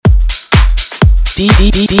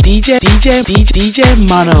DJ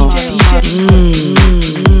Mano.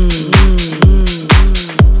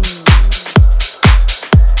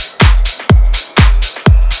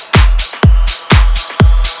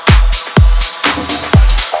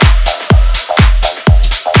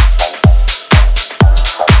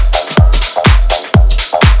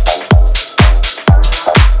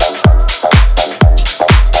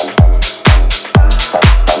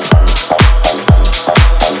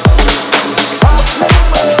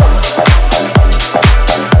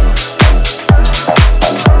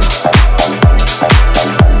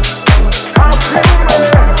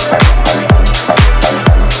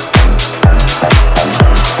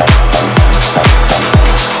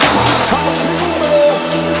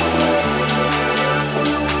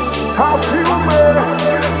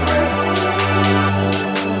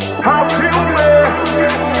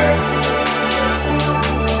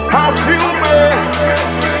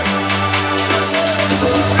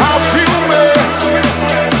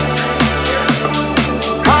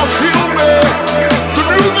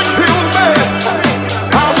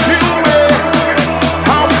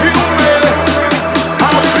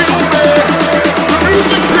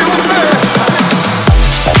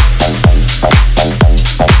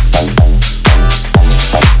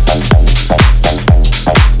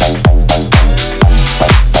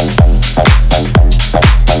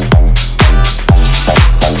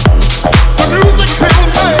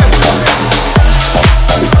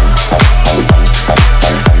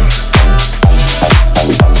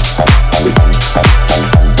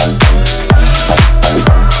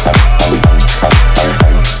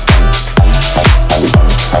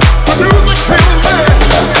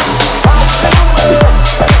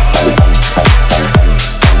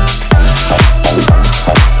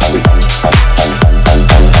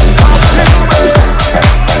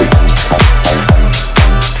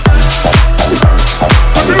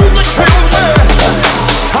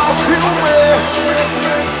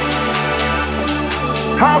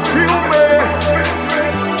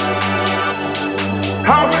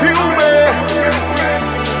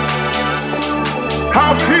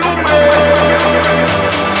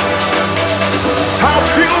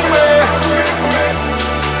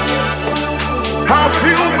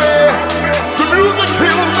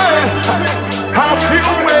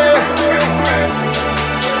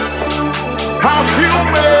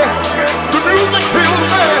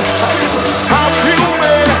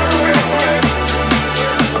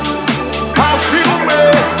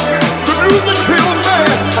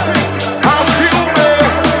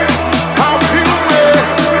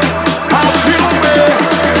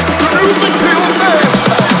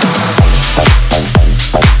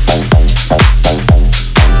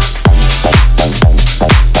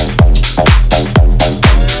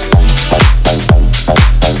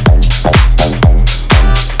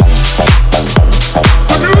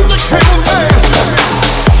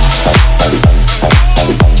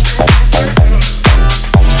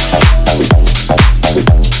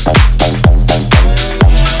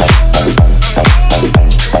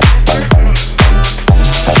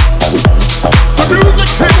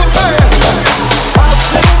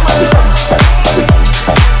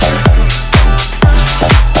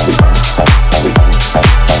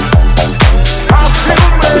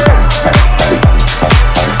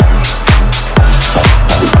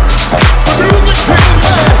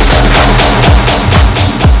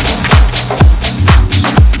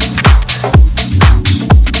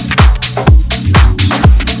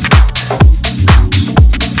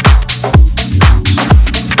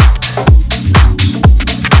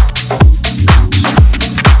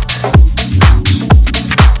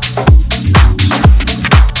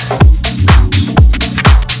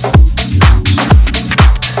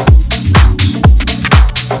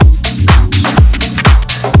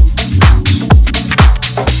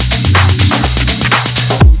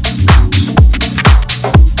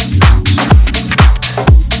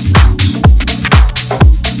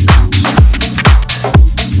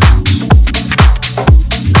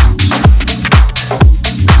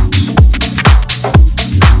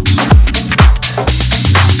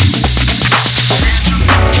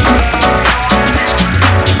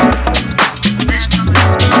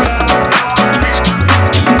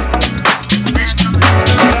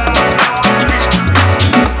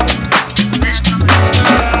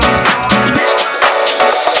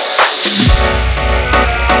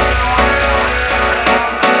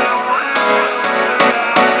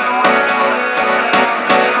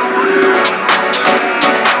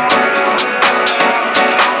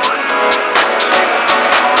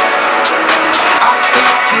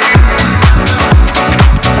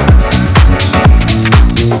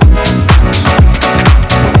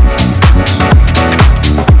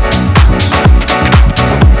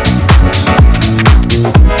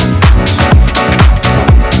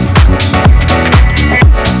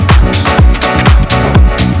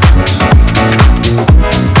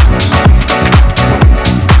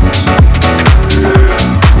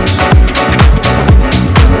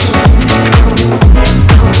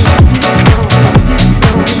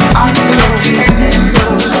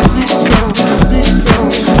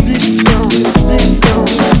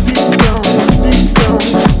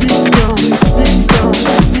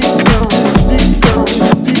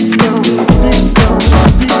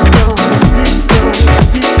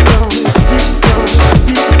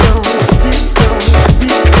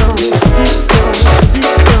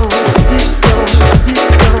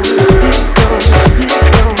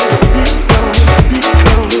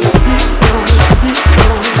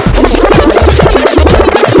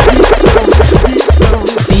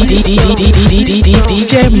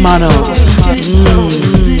 DJ Mano.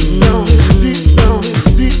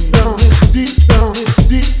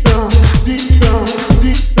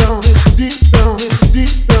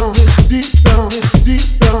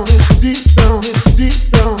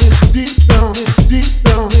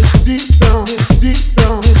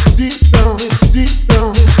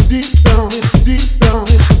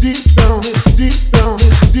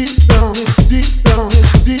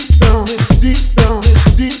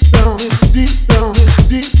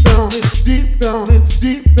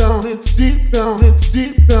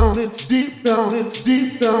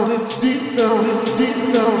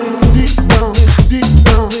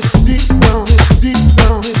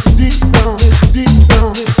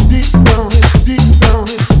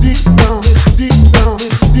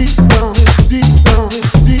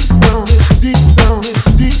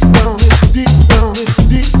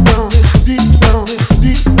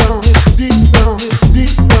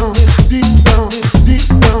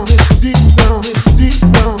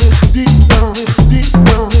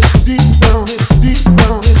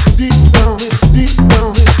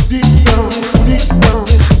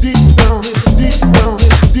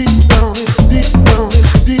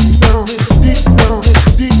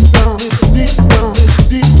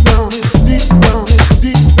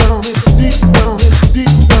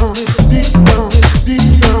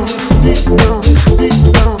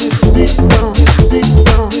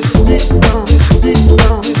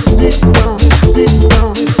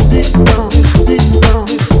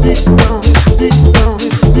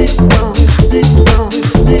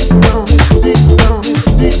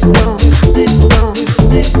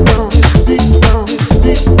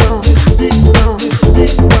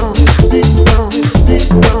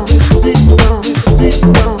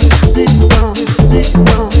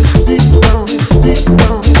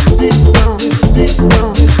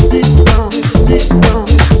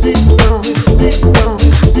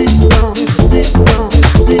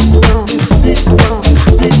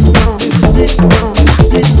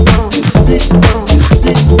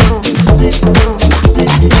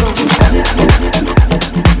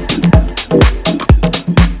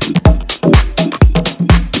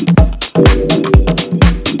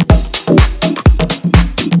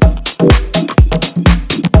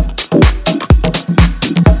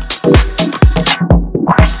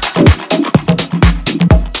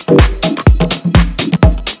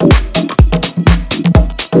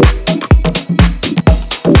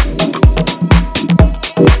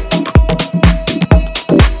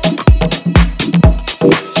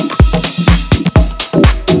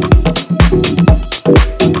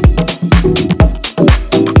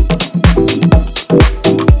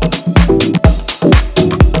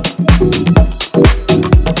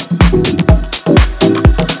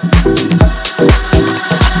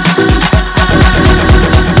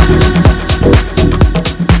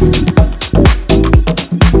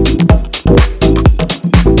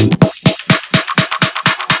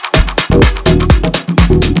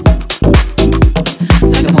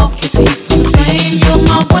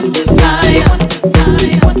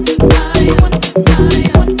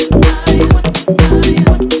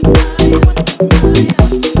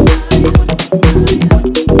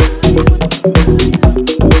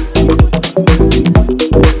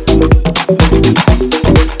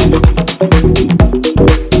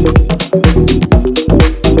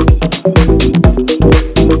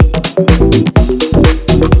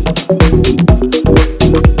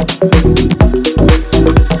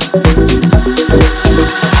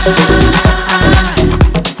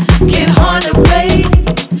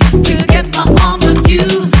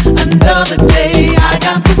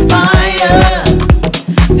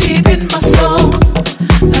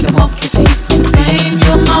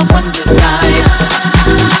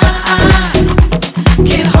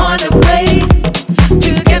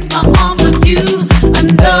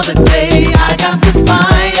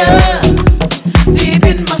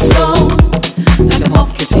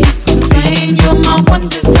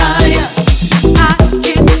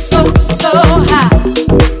 So high,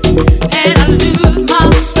 and I lose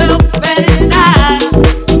myself, and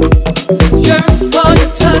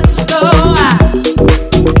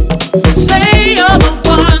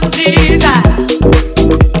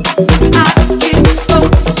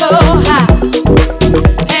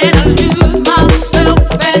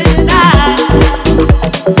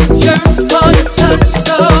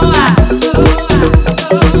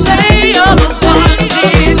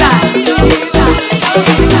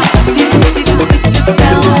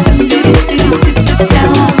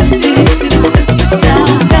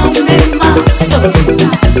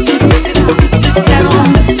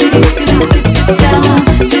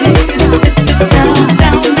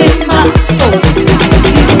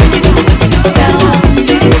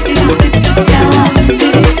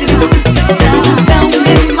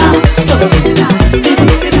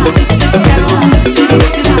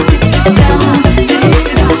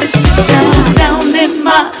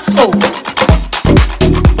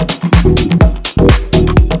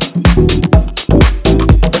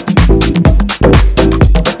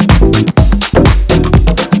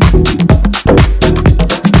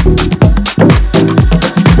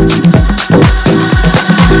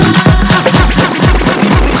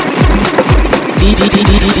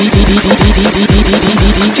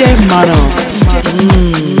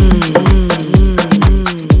Mano.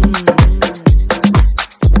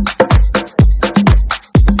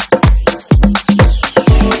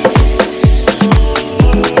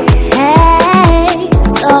 Hey,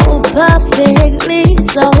 so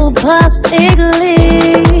perfectly,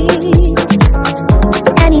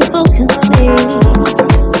 any fool can see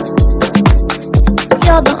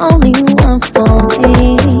you're the only one for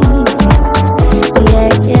me.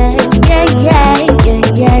 Yeah, yeah, yeah, yeah,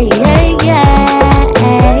 yeah, yeah, yeah.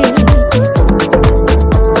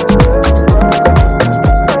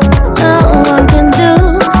 No one can do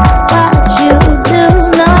what you do,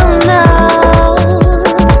 no, no.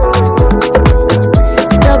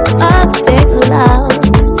 The perfect love,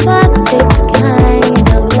 perfect kind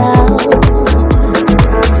of love.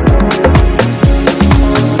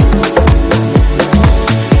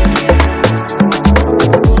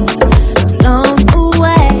 Blown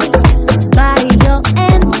away by your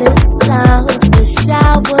endless love, the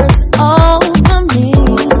showers over me.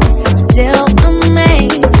 Still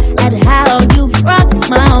amazed at how you've rocked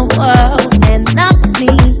my world and knocked me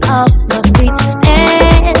off my feet.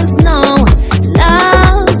 There's no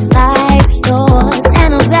love like yours,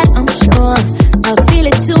 and of that I'm sure. I feel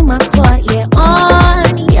it to my core, yeah. On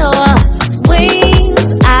your wings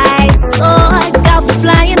I soar, got me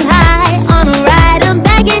flying high on a ride. I'm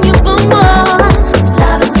begging you for more.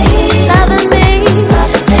 Loving me, loving me,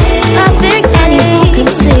 loving me. Perfect, and you can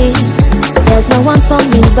see there's no one for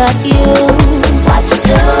me but you. What you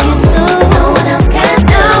do, no one else can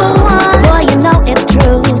do. Boy, you know it's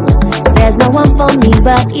true. There's no one for me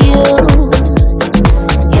but you.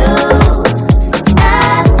 You,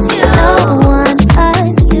 just you. No one but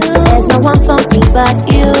you. There's no one for me but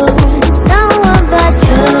you. No one but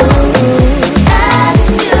you. Just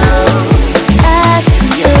you. Just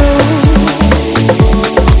you.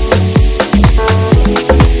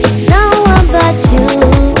 No one but you.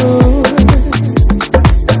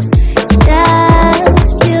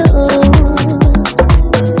 Just you.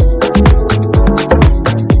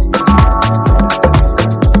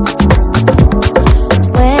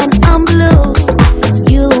 When I'm blue,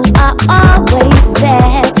 you are always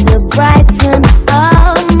there to brighten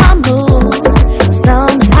up my mood.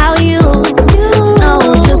 Somehow you know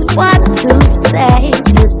just what to say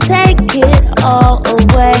to take it all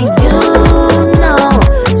away. You know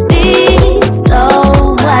me so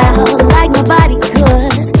well, like nobody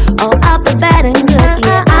could. All out the bad and good,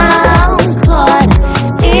 yeah, I'm caught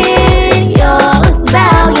in your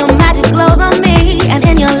spell. Your magic glows on me, and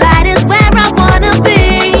in your light is where I wanna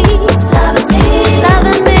be. Loving me,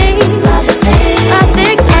 loving me, loving me.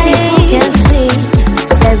 Perfect, and you can see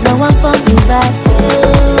there's no one for me but you.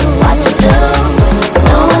 What you do,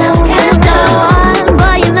 no one else can do.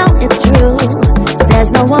 Boy, you know it's true.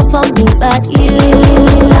 There's no one for me but you.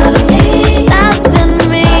 Loving me, loving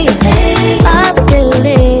me,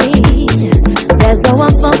 perfectly. There's no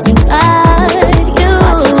one for me but you.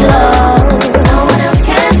 What you do, no one else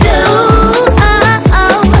can do. Oh,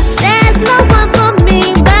 oh, there's no one for me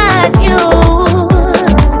but you.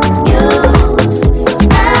 You,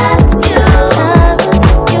 just you, just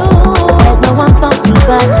you. There's no one for me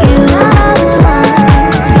but you.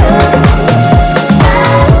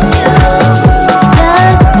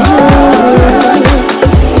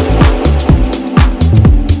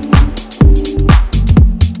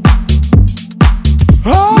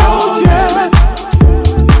 Oh yeah.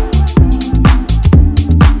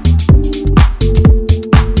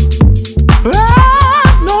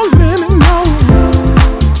 There's no limit, no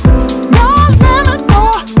limit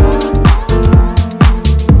for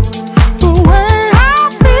the way I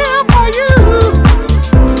feel for you.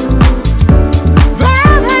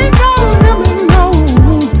 There ain't no limit, no.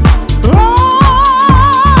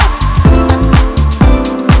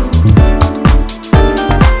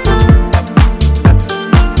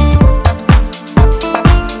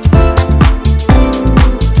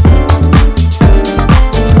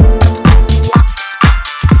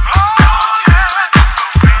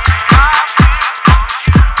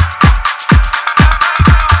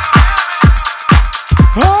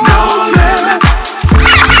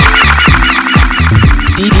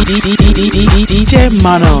 DJ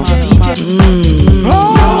Mano.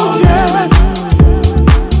 Oh yeah.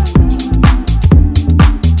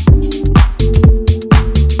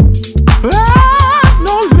 There's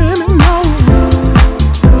no limit, no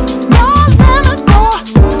limit for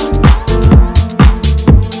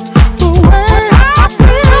the way I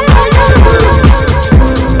feel for you.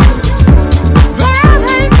 There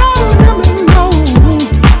ain't no limit, no.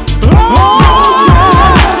 Oh yeah.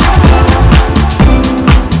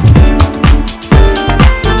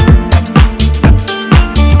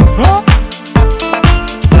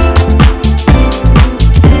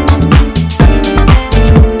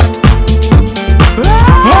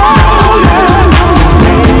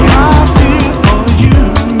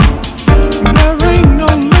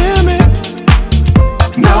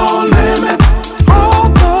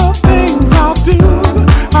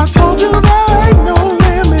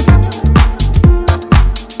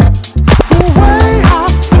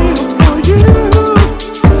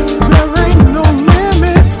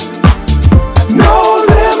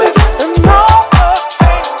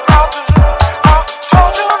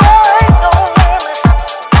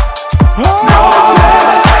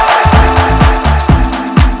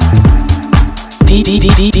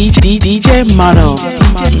 DJ Mano.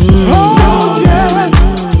 Oh, yeah.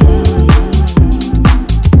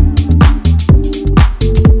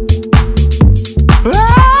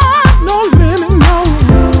 There's no limit, no.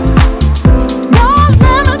 No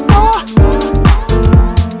limit for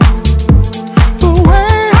the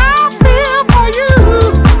way I feel for you.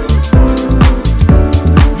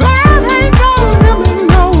 There ain't no limit,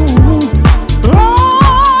 no. Oh.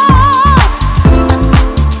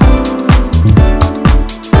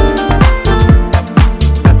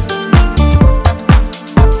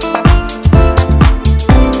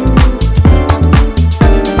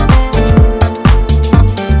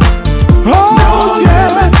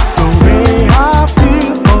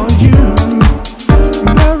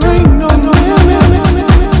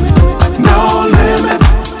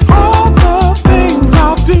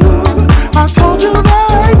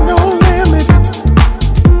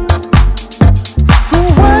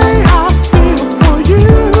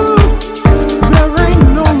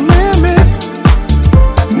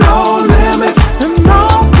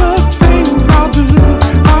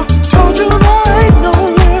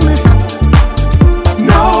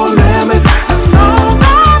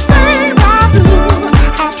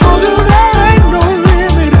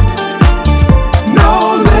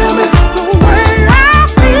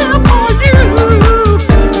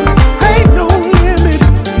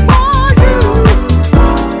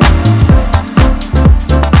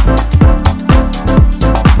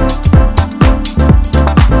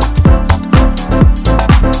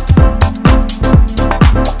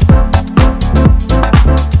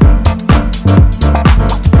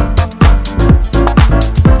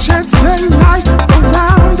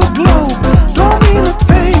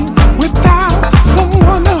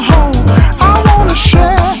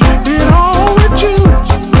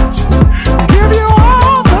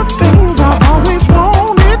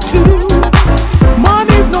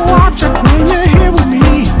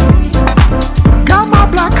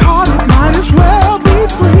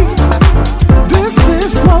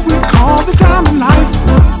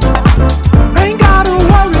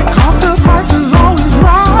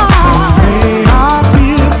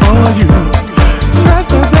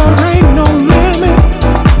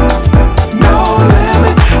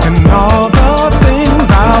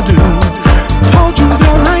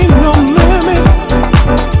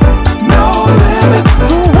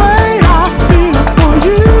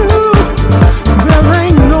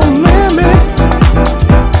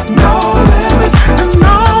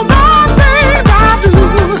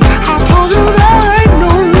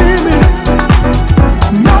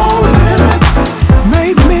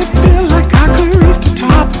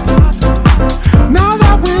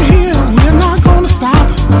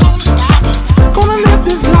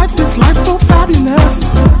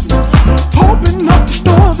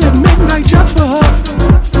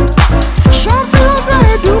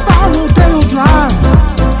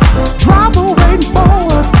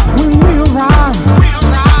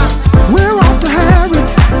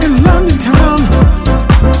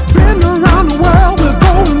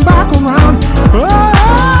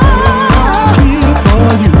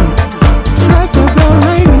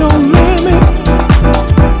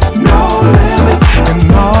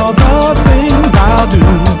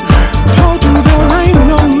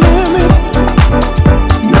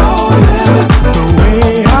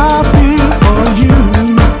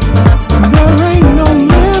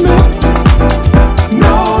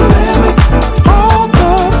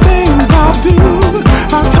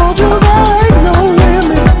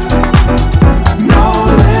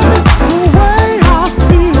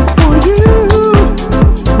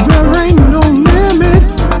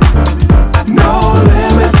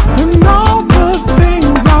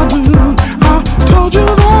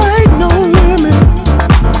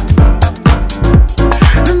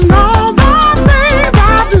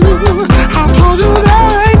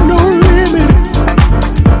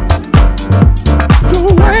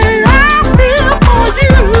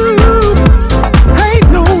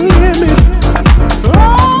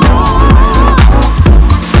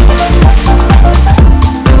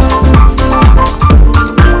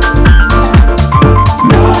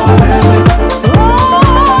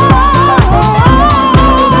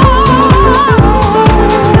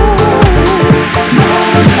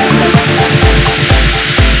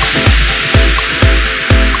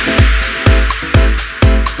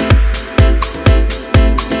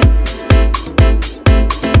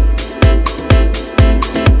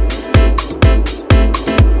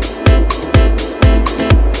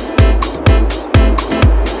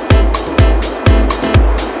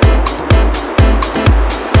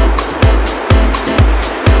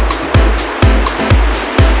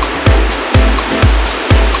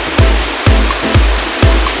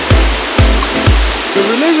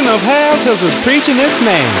 of hell tells us preaching His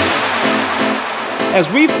name.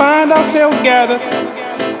 As we find ourselves gathered,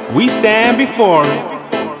 we stand before it.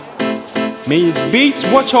 May its beats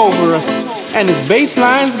watch over us and its bass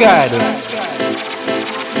lines guide us.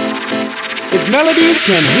 Its melodies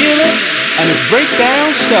can heal us and its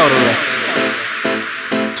breakdowns shelter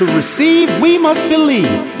us. To receive, we must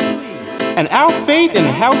believe, and our faith in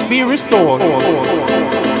the house be restored,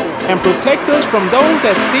 and protect us from those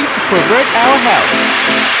that seek to pervert our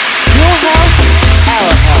house. Your house,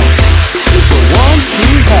 our house, is the one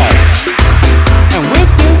true house. And with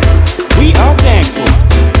this, we are thankful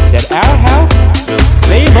that our house will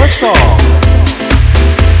save us all.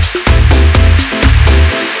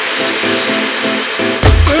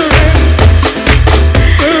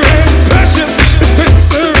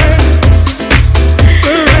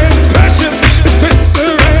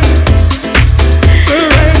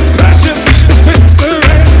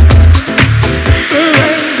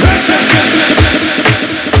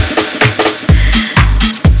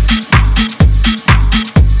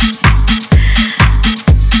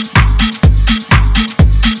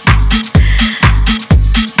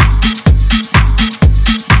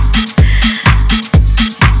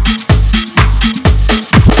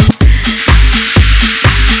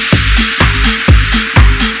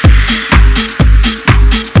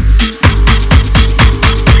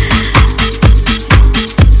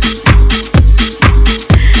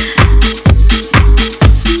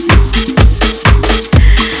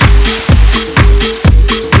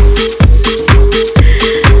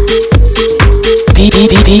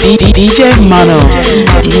 DJ Mano.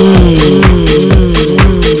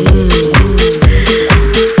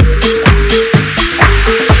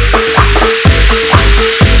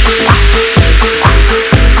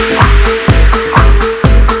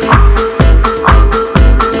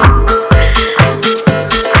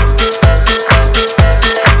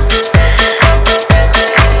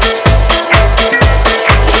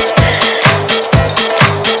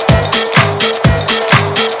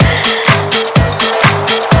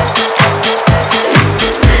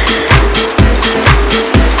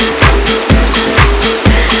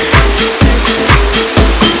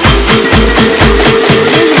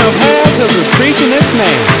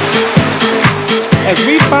 As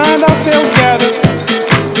we find ourselves gathered,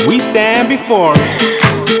 we stand before it.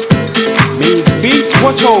 May its beats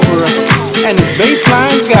watch over us and its bass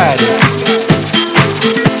lines guide us.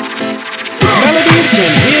 Its melodies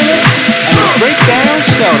can heal us and its breakdowns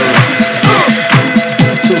shelter us.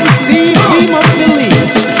 To receive, we must believe,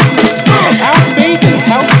 and our faith in the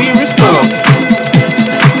house be restored,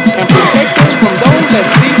 and protect us from those that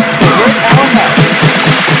seek to pervert our house.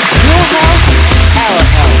 Your house, our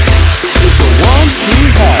house, is the one true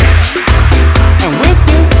house. And with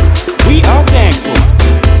this, we are thankful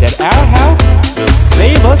that our house will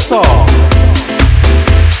save us all.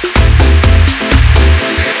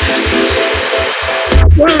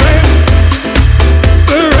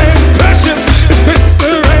 The rain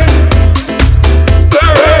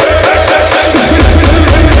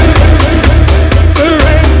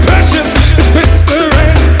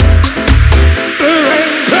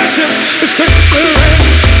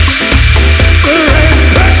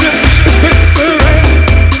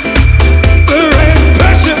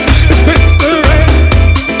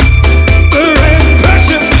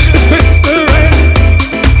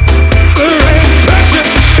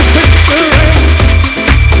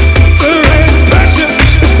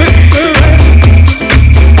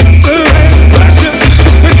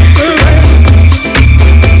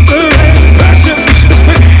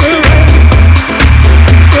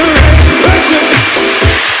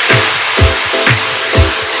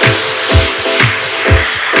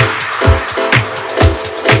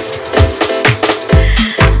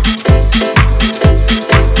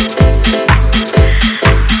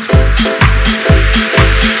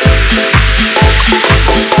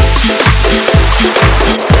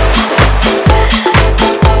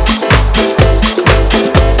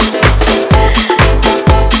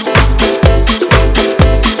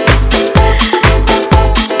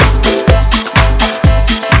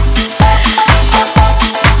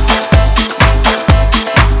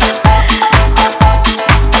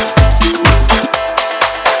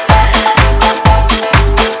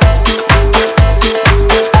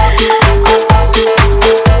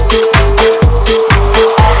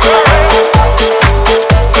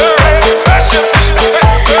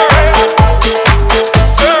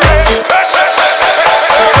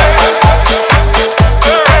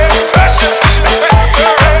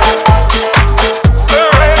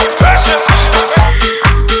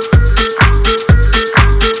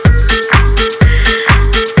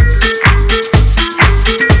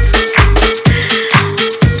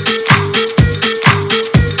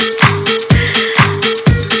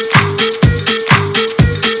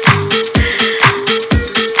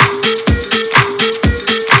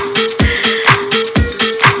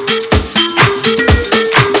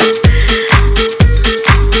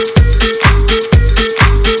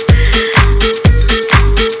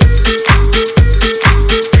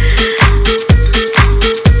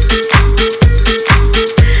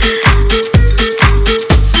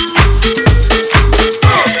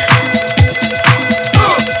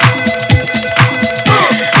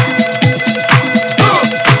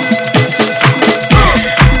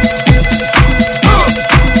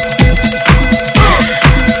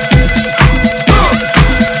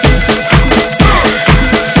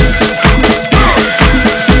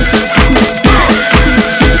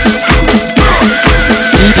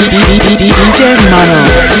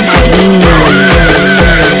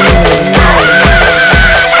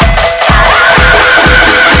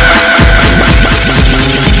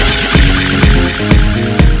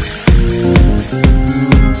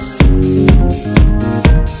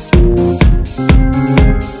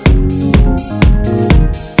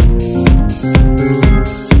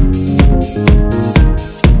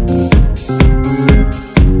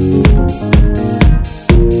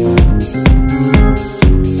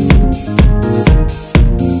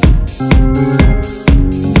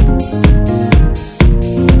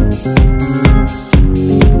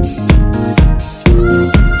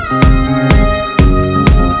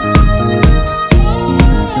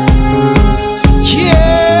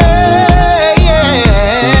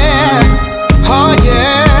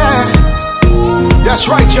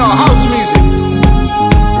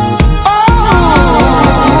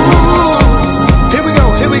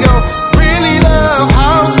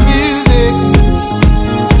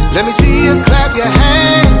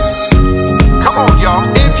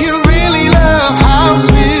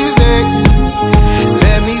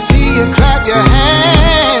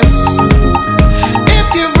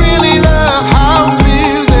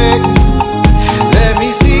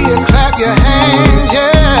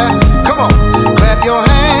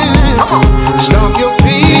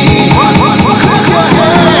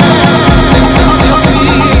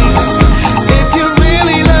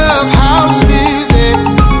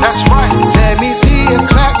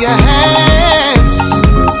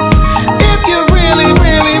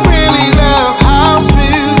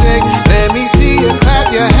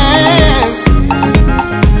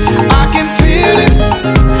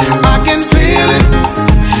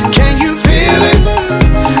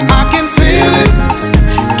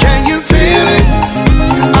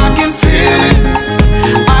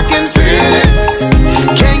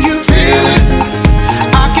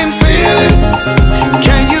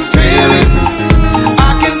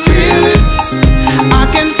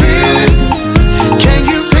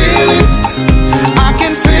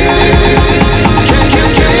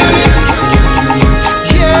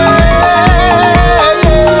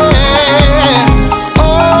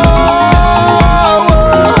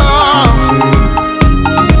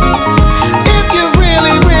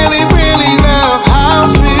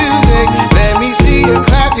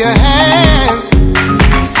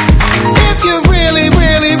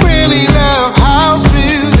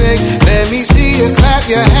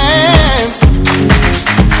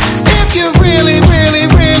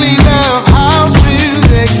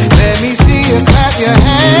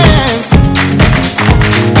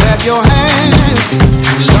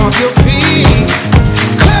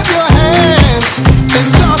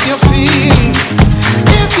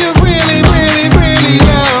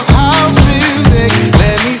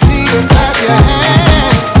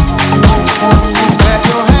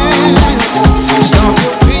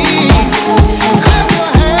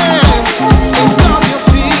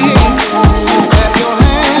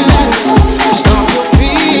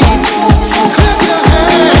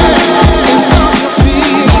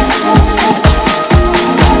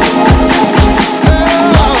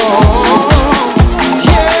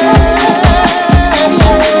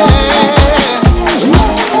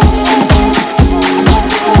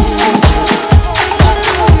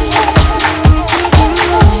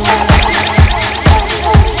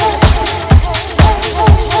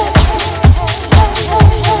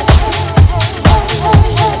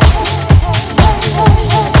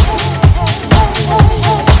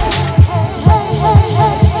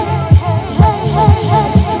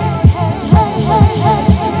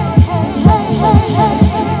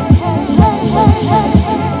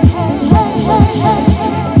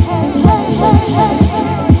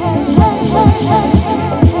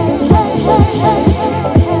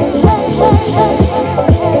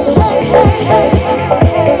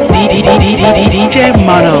DJ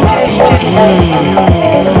Mano.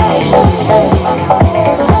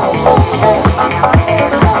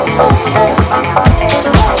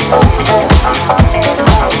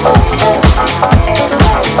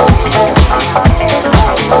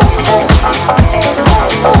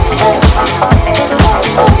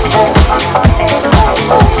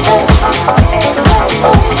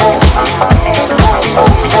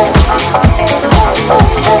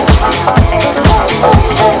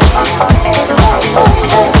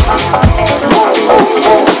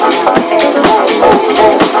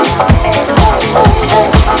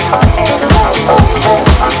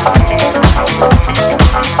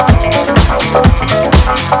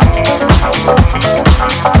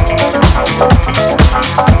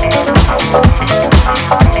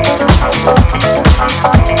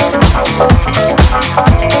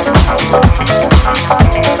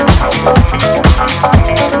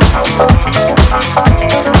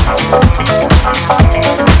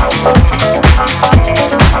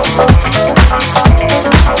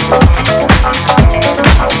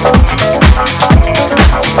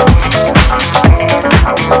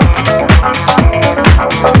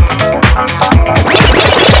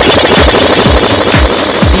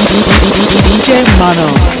 DJ Mano.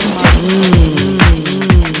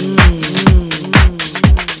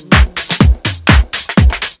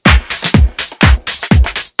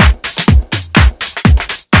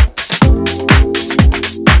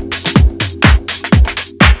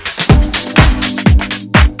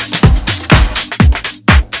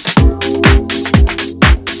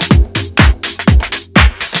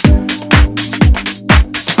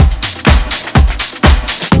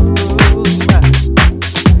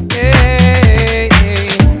 Yeah,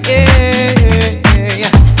 yeah, yeah.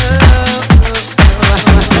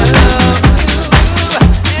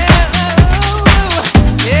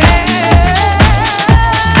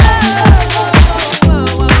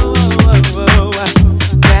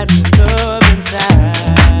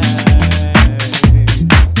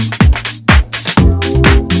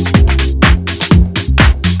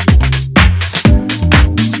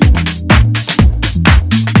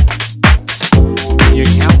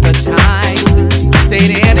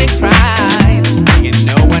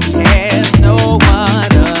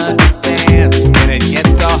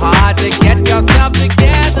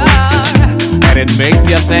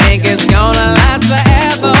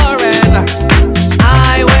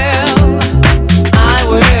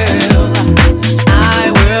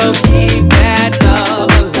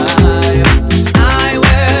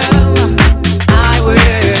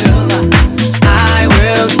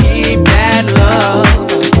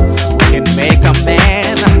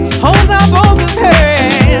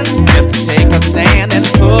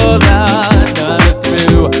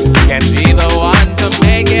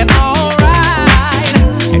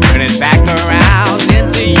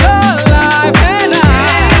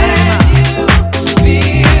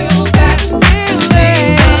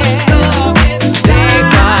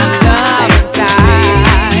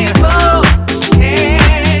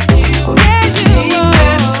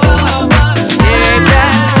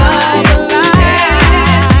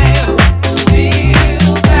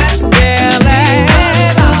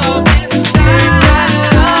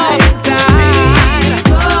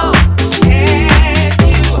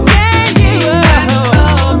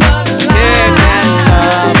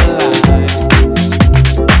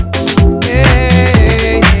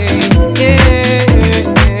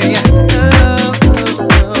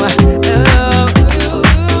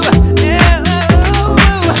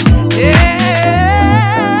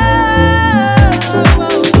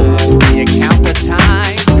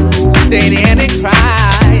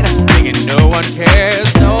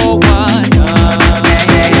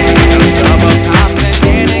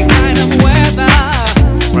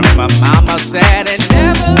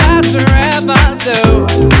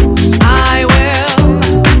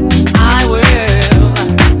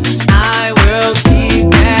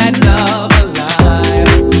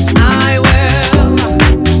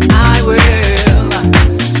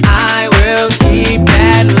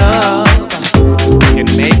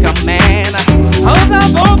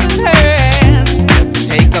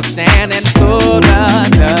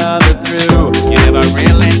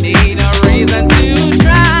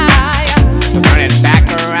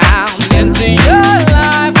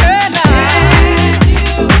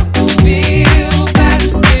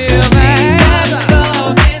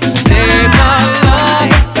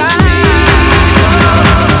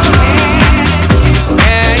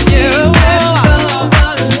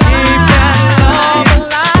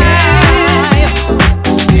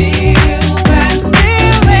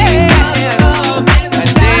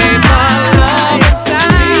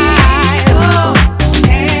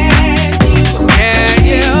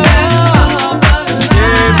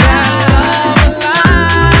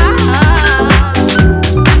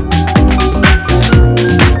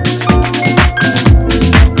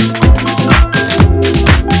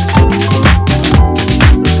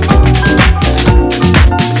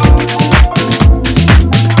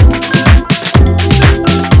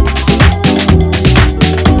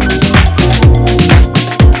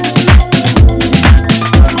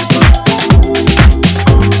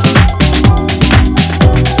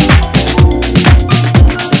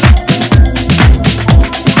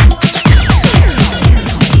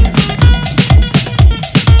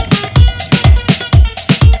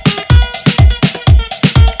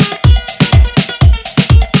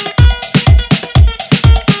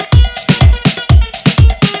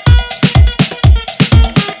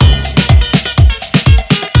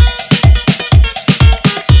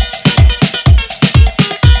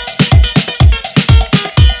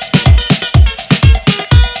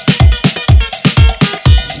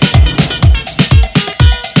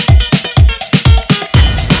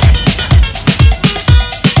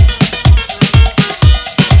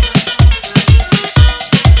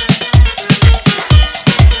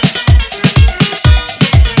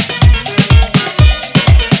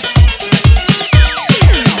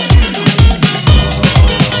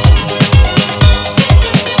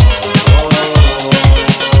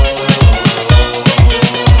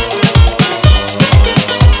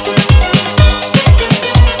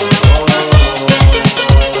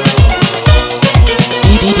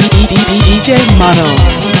 Mano.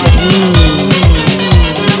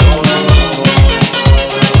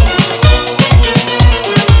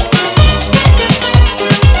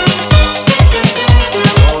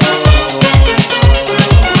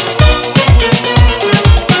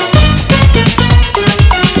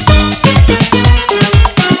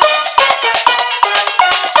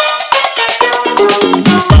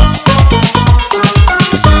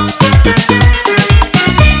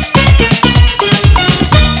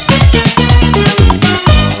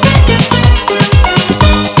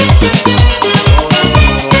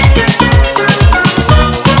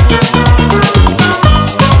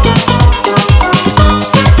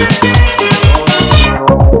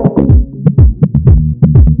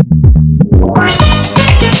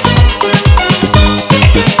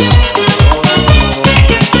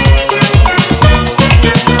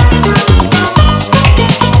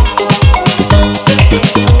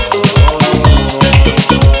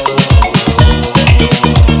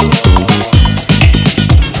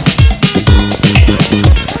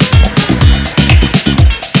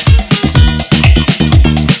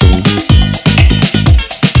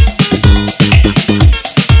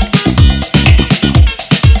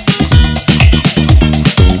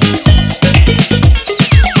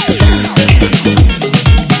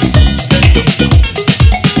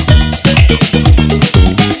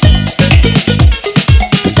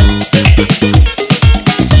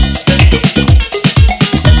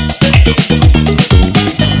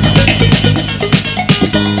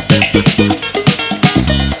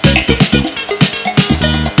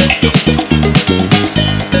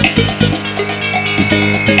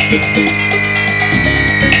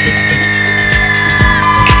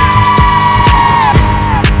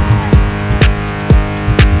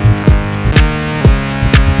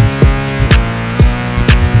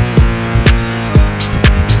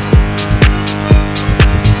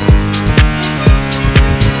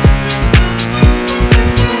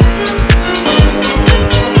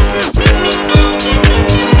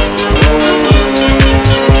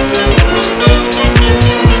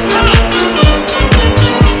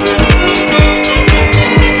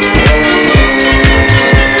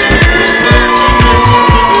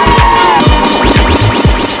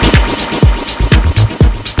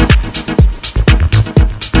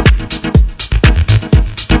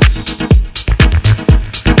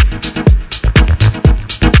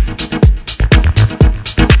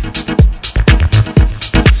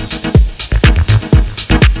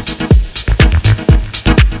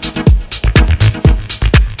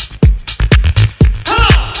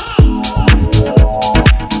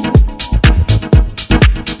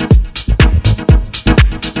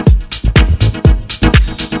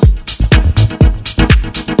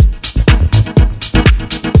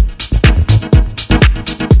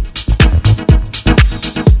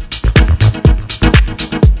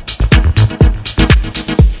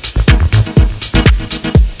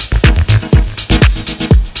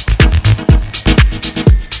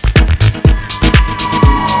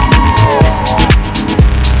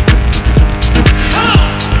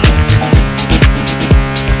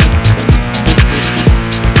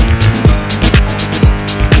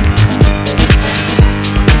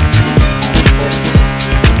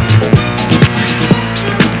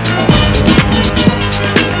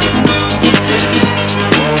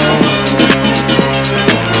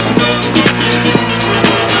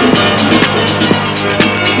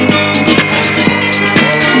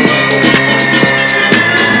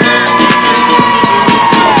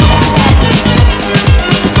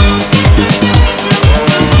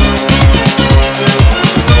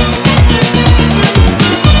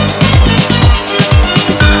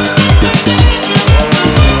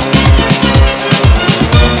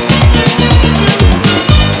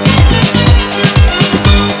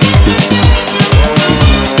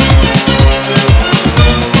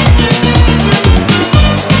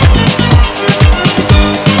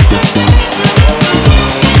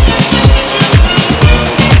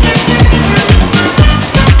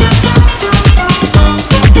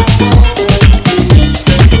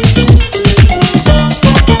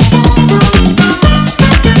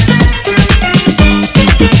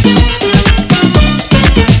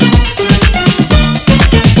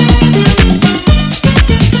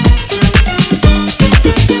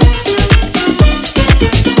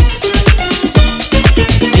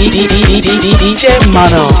 DJ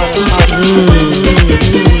Mano.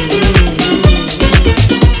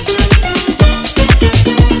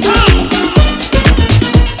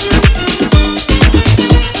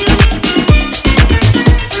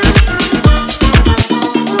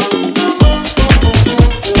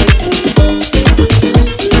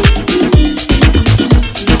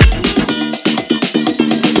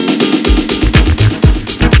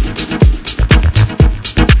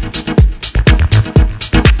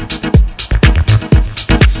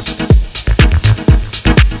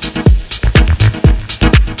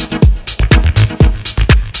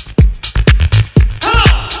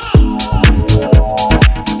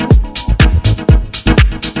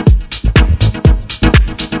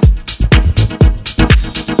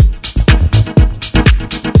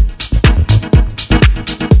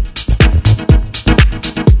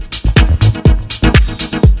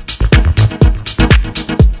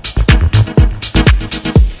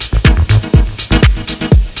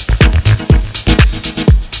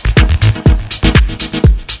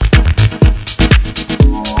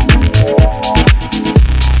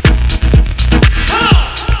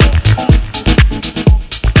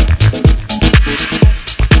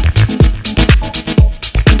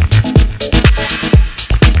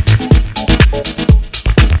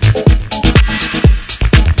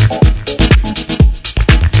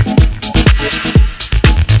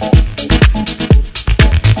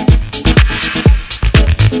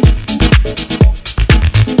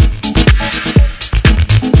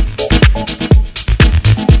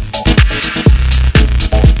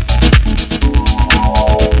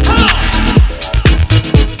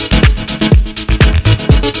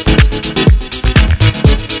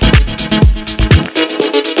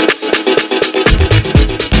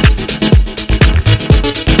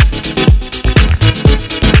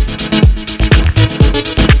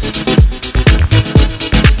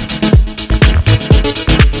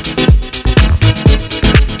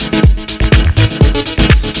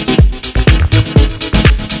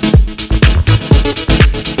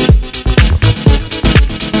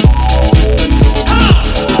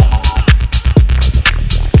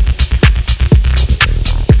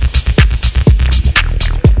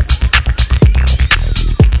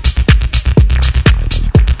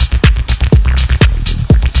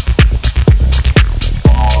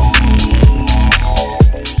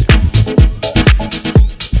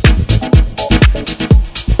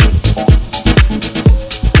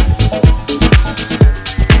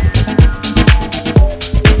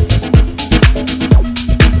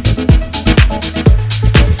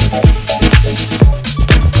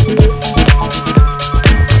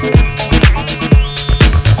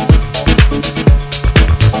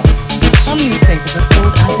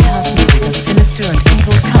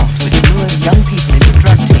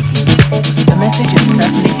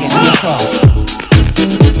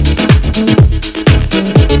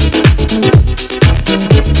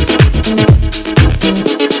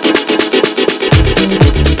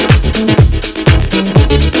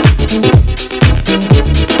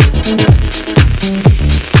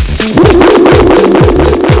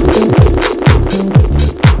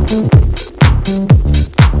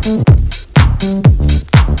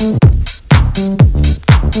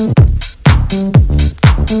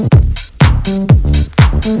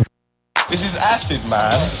 This is acid,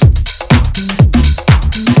 man.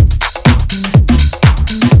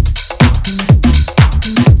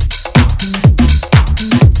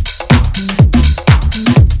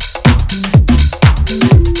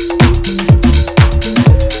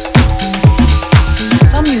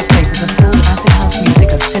 Some newspapers have called acid house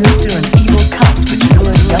music a sinister and evil cult which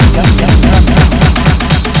lures young.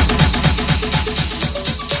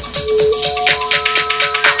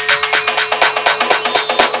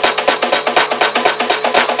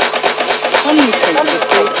 Some newspapers have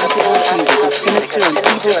called acid house music a sinister and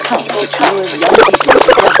evil cult which lures young people into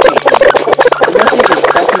drug taking. The message is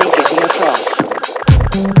certainly getting across.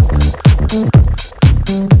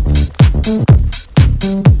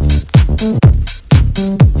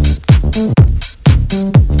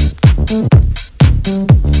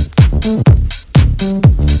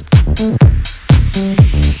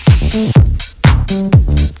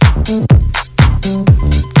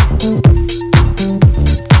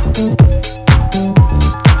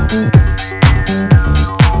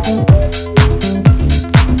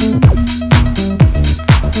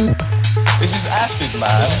 This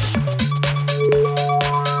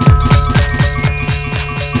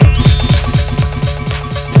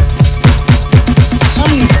is acid, man.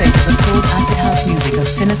 Some newspapers have called acid house music a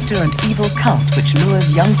sinister and evil cult which lures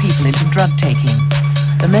young people into drug taking.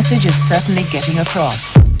 The message is certainly getting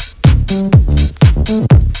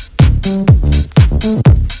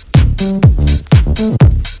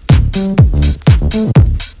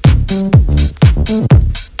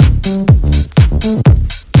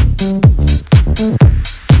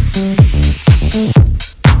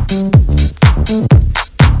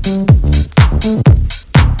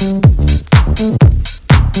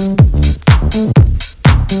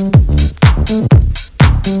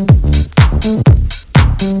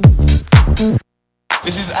across.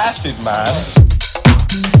 This is acid, man.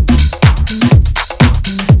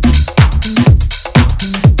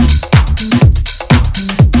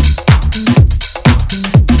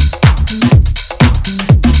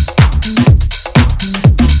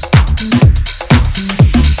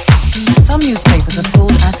 Some newspapers have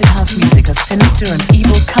called acid house music a sinister and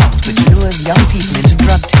evil cult which lures young people into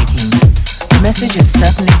drug taking. The message is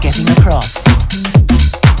certainly getting across.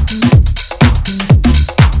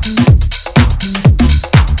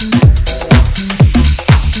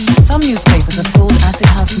 Some newspapers have called acid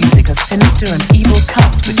house music a sinister and evil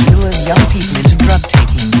cult which lures young people into drug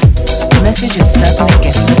taking. The message is certainly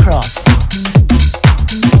getting across.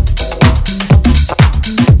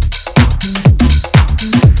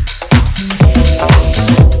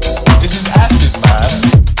 This is acid, man.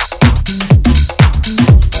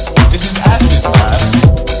 This is acid, man.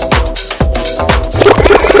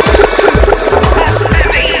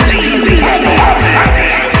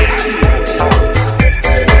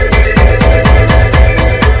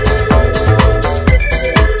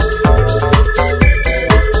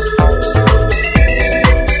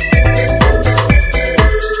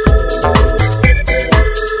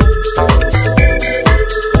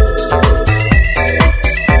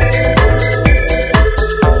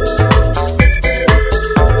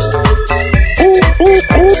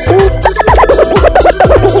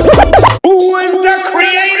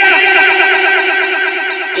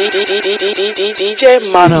 DJ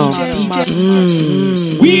Mano.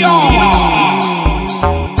 We are.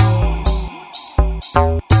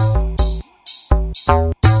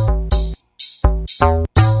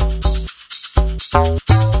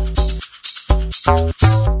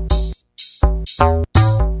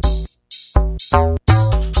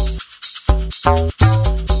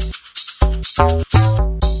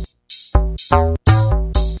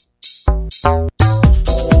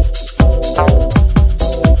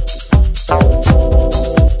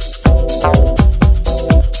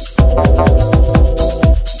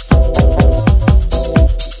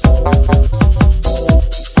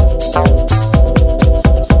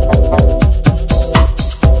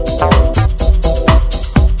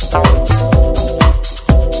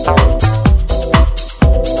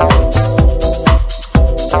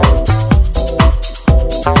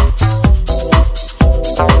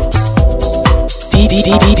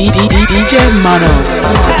 DJ Mano.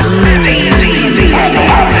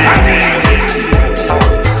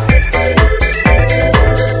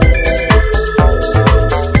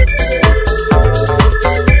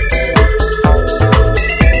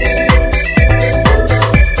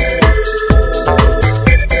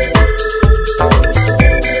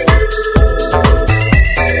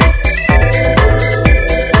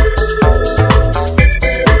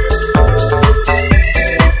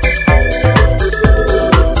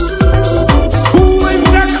 Who is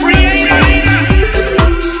that?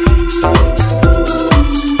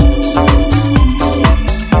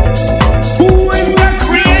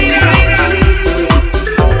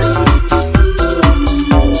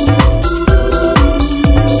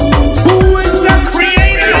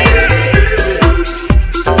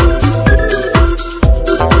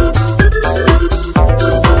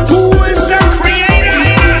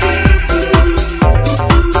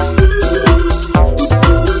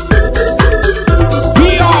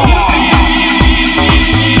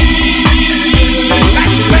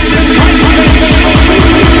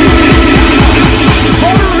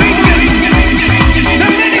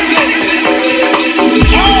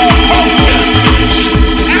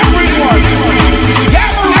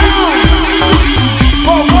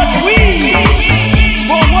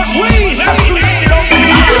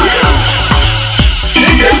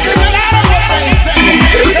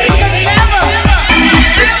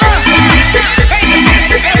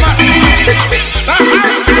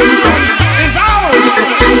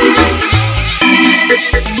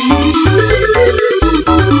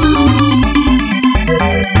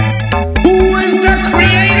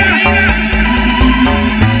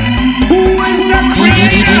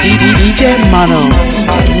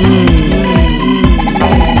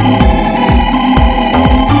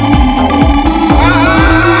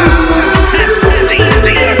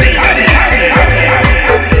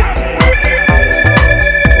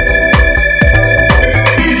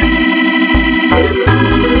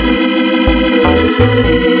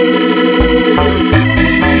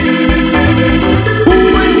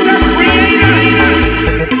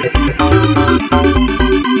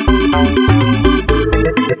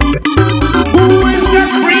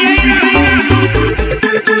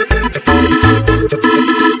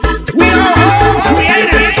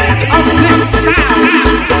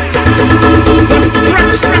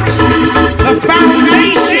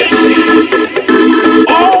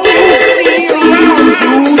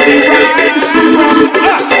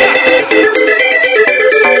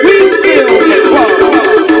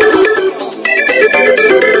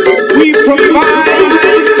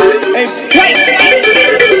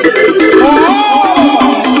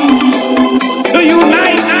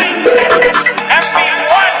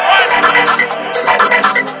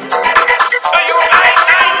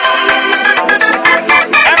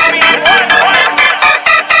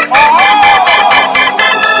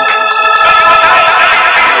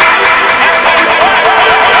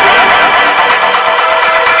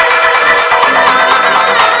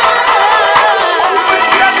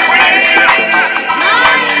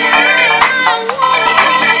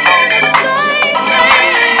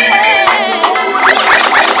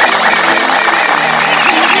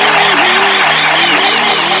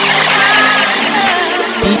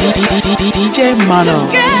 DJ Mano.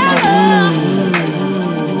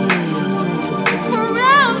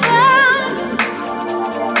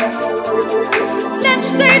 Let's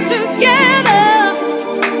stay together.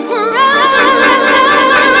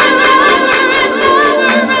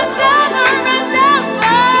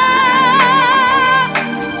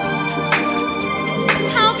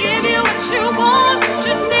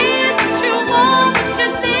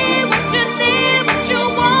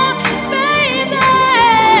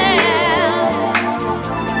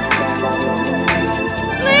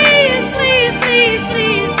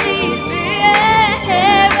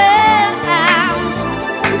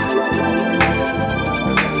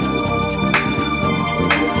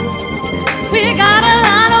 We got a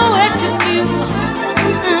lot of work to do.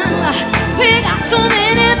 We got so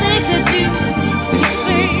many things to do. You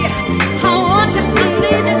see, I want you, I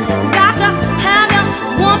need you, got to have you,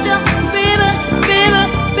 want you, baby, baby,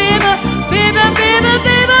 baby, baby, baby,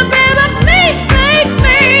 baby, baby, please, please,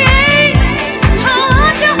 please. I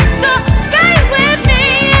want you to stay with me,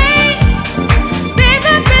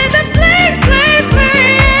 baby, baby, please, please,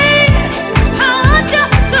 please. I want you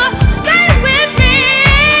to stay with me.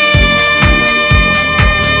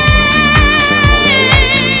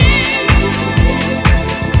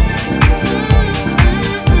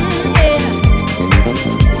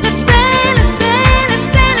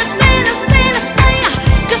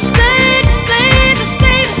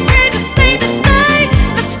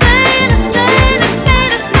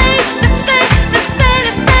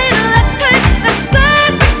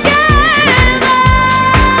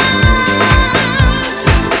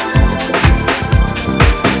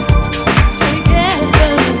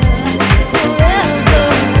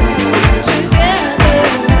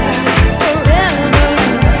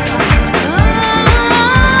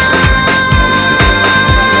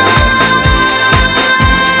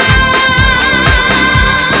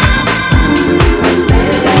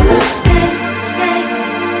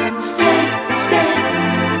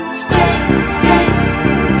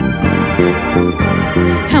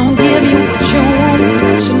 I'll give you what you want,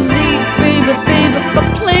 what you need, baby, baby, but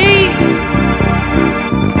please.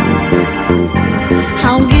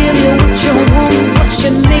 I'll give you what you want, what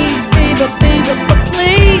you need, baby, baby, but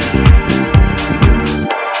please.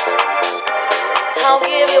 I'll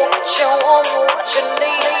give you what you want, what you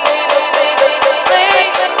need, baby, baby,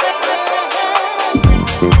 please.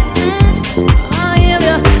 I'll give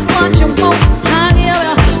you what you want, I'll give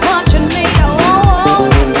you what you need, oh,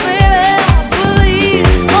 baby, please,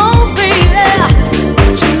 oh, baby.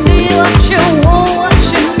 What you need, what you want, what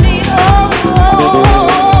you need,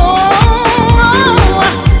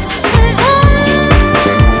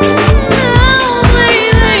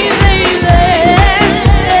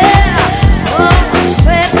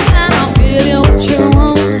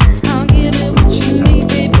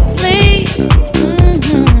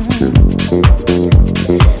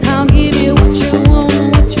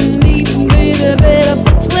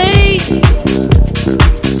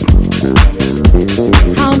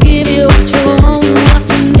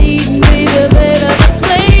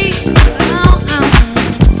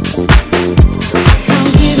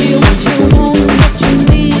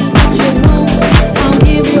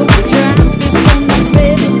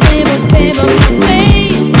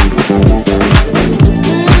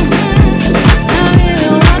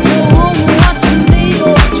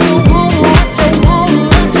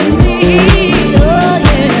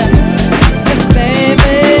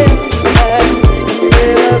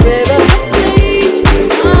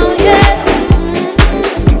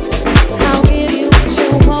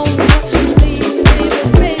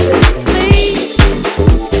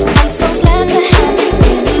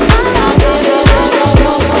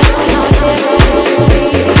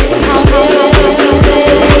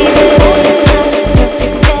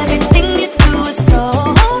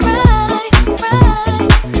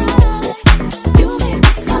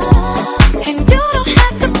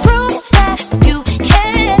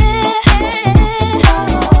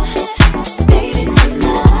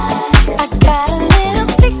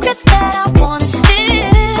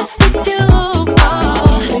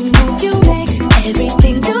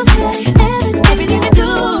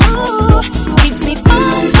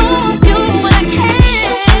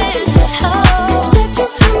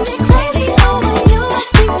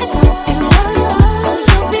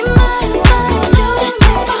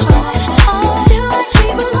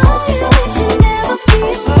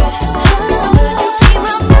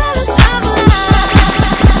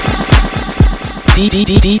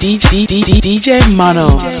 DJ Mano.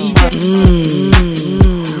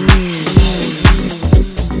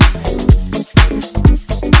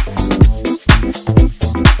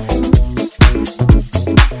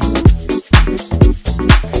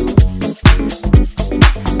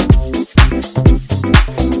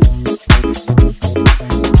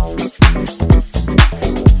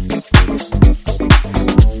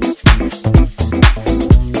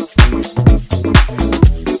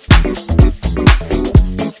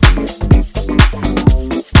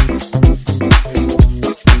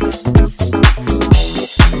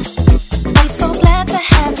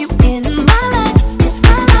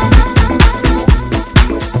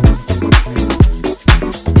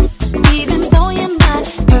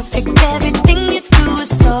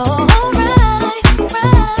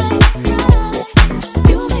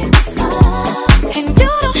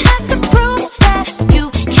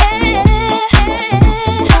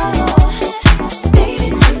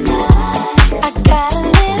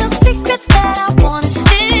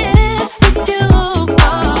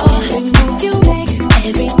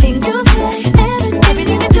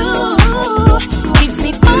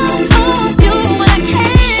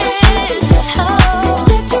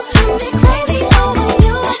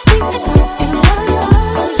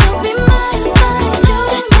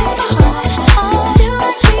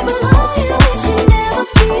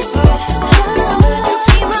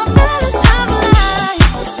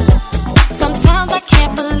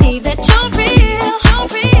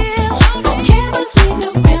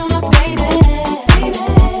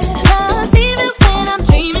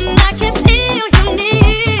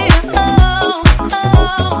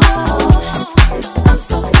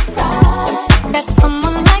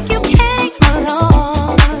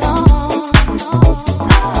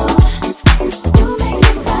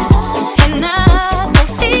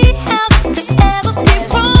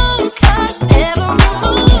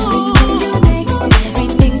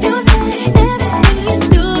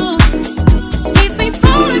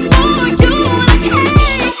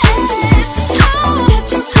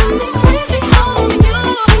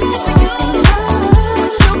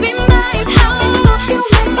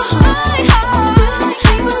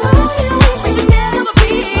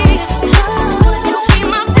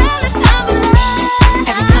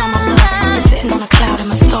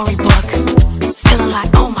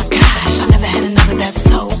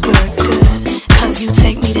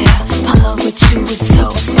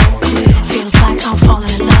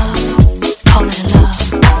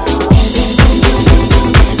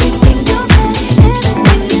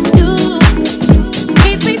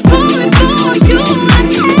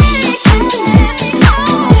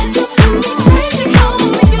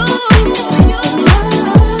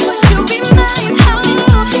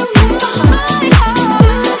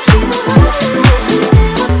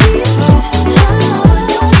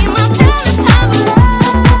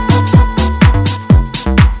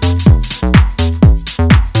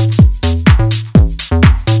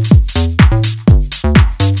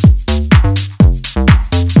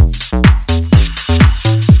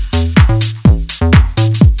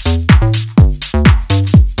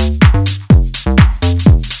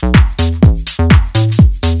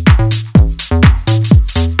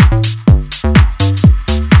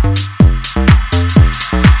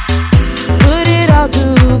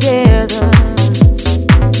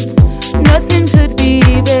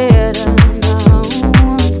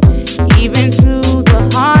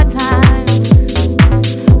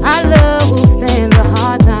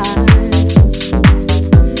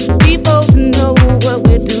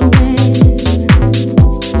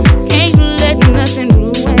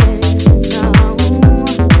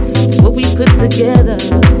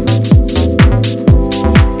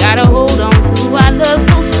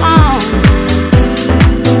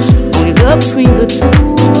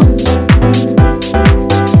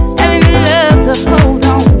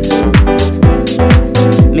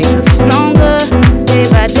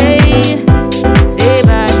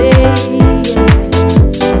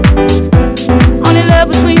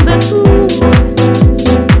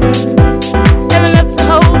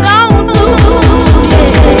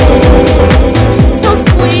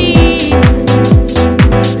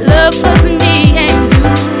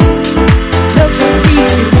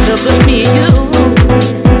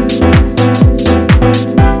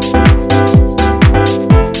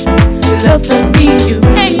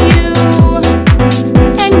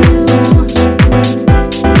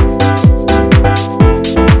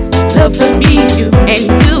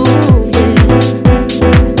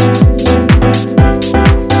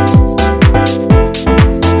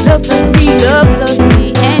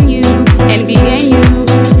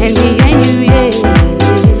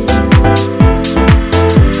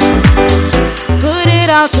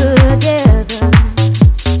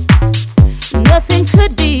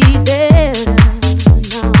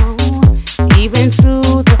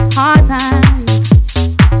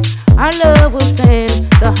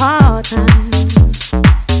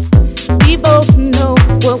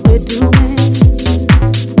 doing.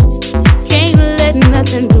 Can't let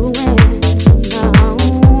nothing ruin, no,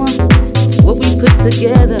 what we put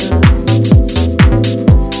together.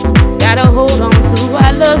 Gotta hold on to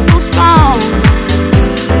our love so strong.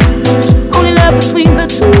 Only love between the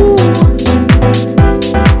two.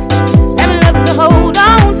 Having love to hold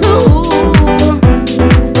on to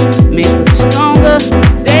makes us stronger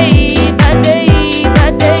day by day by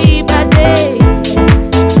day by day.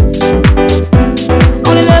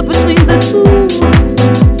 Only love between the two.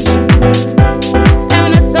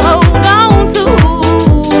 Having us to hold on to.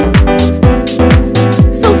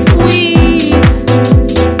 So sweet.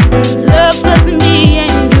 Love plus me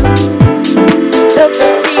and you. Love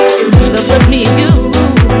plus me and you. Love plus me and you.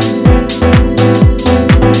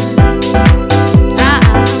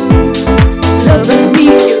 Love plus me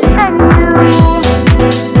and you.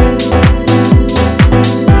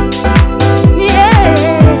 Yeah.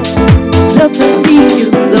 Love plus me and you.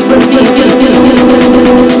 Love plus me and you.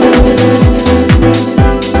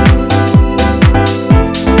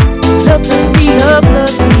 Love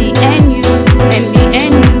plus me and you, and me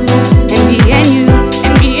and you, and me and you,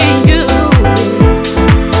 and me and you.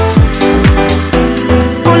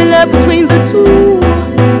 Only love between the two,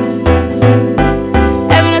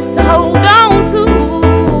 having us to hold on to,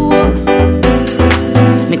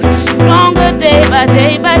 makes us stronger day by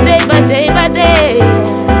day by day by day by day.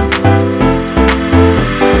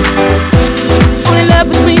 Only love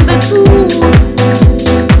between the two.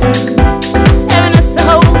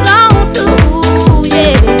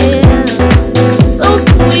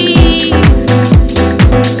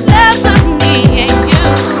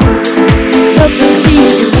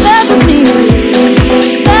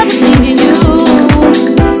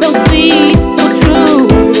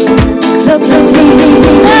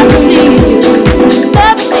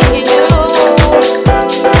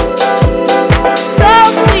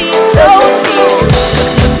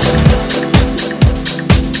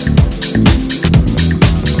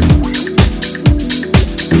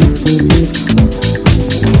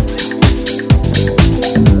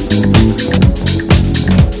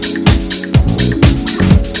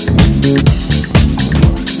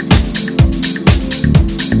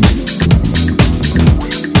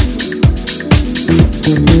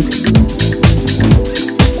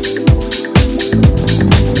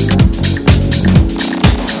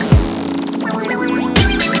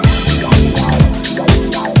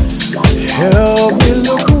 Help me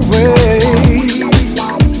look away.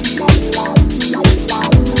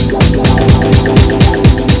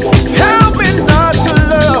 Help me not to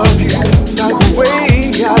love you, not the way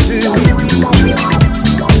I do.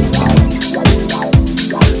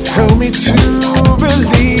 Help me to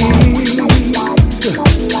believe,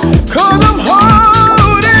 'cause I'm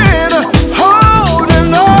holding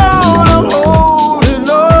on, I'm holding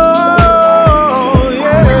on,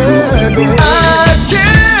 yeah. I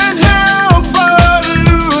can't help but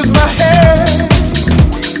lose my head.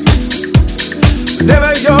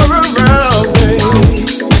 Never you're around me.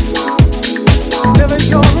 Never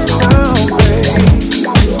you're around me.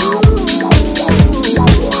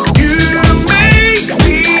 You make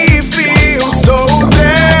me feel so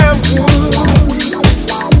damn good.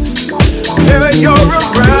 Never you're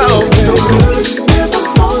around me. So good. Never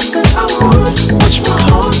thought that I would watch my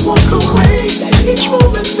heart walk away. Each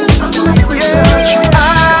moment that I'm left with.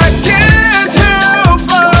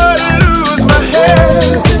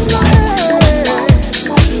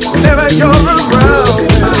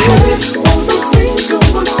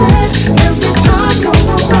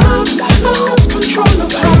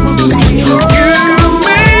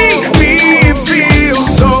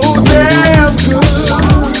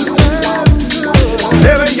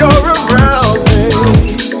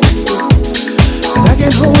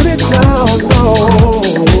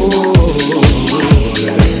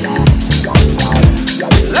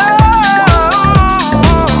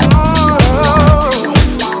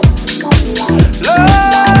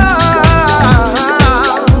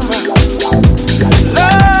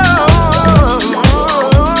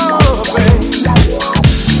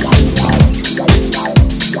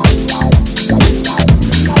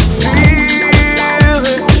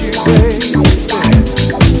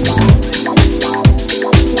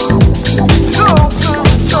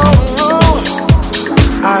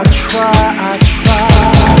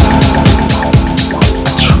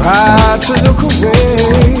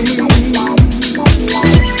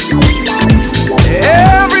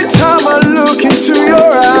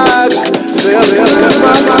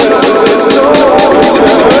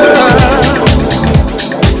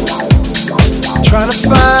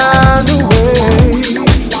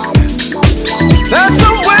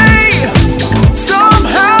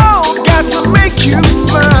 you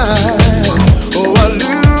mine, oh, I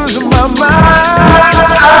lose my mind. I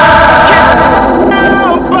can't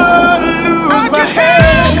help but lose my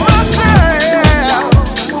head.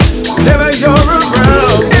 Never you're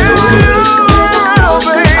around,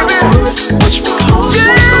 baby.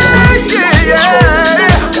 Yeah, yeah,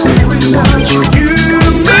 yeah. You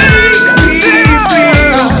make me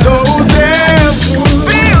feel so damn.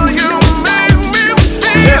 Feel you make me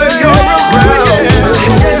feel. Never you're around,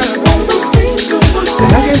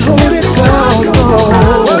 and I can hold it down.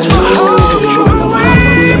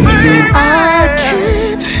 I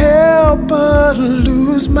can't help but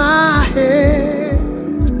lose my head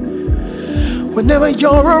whenever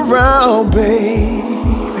you're around, baby.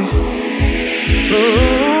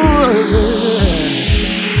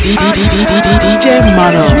 DJ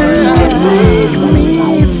Mano. Make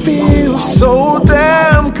me feel so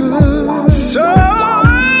damn good. So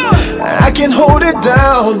I can hold it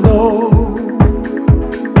down, no.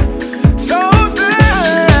 So damn.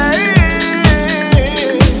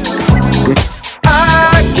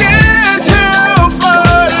 I can't help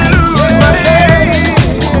but lose my head.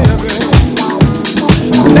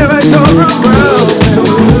 Never you're around. So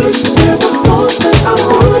never thought that I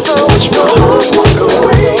would watch my heart walk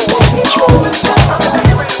away. Each moment that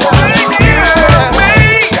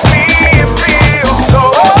make me feel so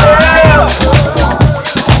bad.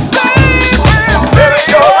 Baby,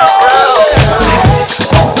 you're around.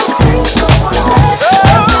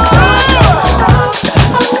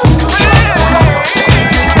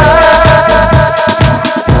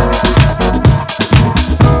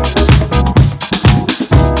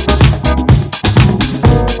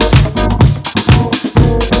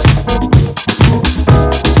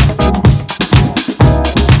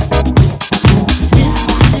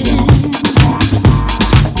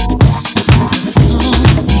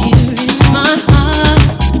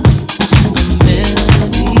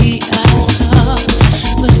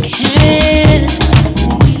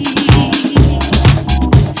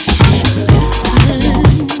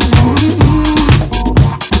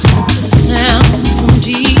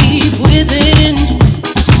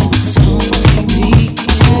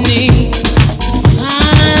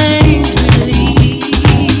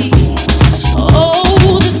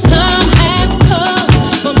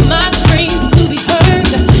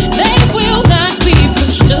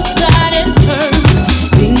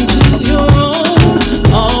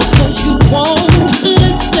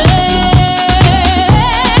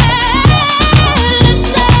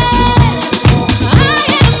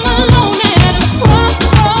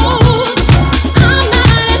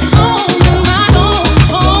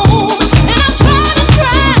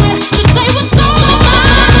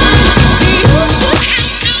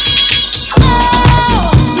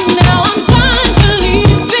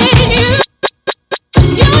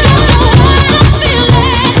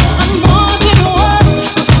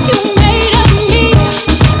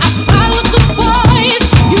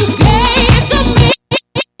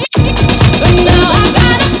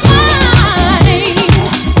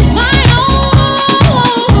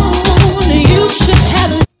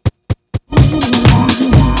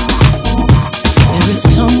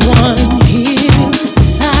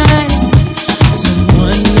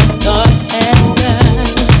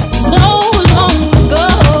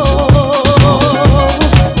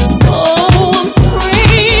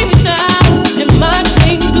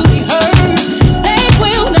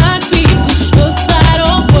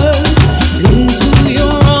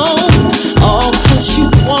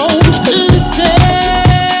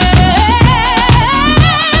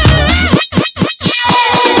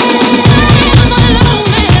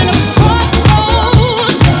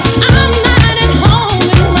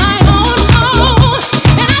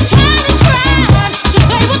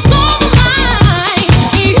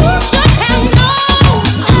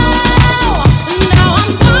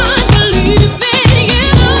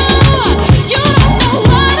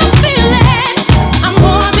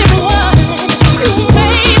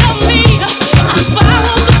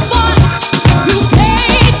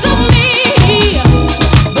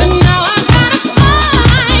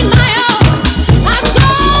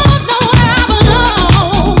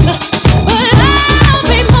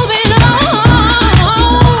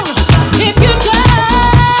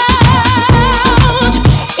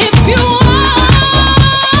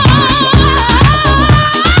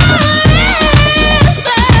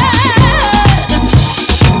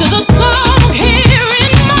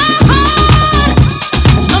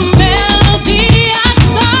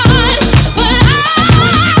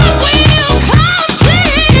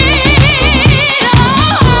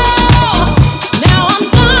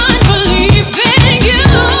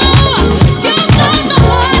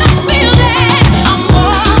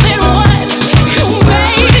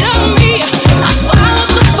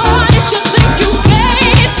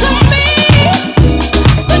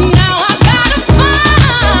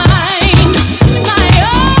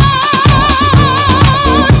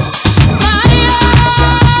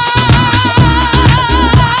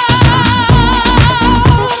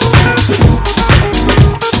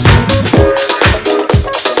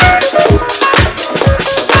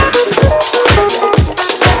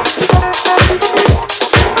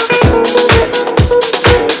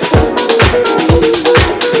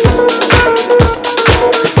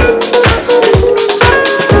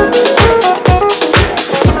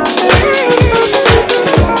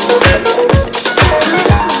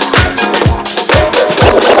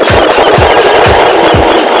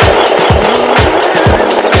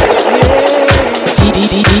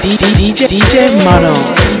 DJ Mano.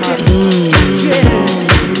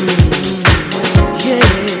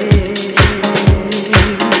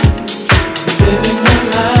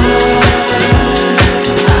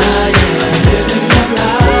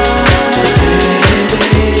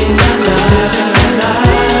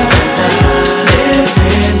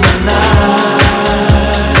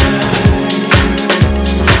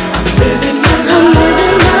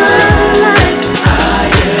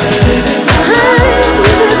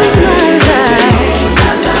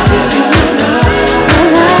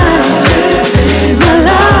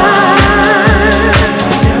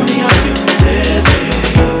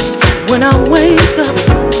 When I wake up,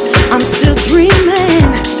 I'm still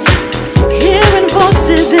dreaming, hearing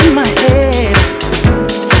voices in my head.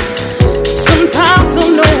 Sometimes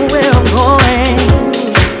don't know where I'm going,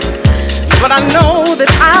 but I know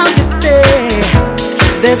that I'll get there.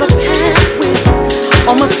 There's a pathway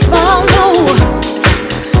I must follow.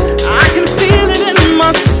 I can feel it in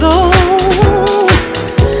my soul.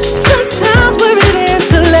 Sometimes where it is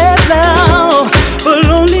to let down, but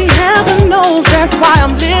only heaven knows that's why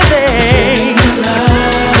I'm living.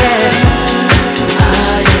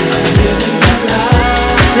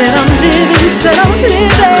 Said I'm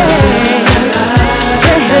living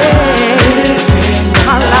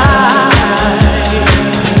my life.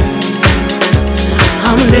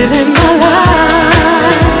 I'm living my life.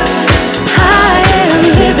 I am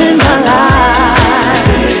living my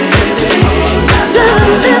life. Said I'm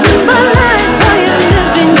living my life. I am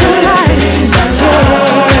living my life.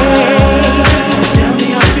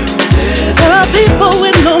 There are people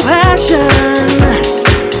with no passion,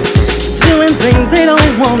 doing things they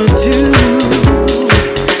don't want to do.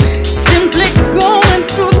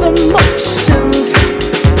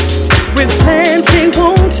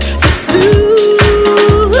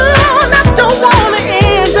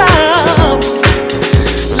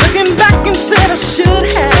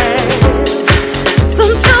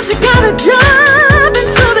 Dive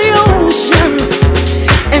into the ocean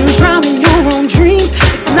and drown in your own dreams.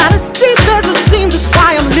 It's not as deep as it seems. That's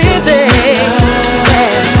why I'm living.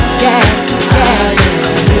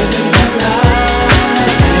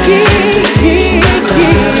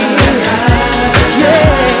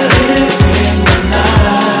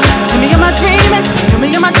 Tell me, am I dreaming? Tell me,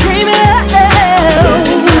 am I dreaming?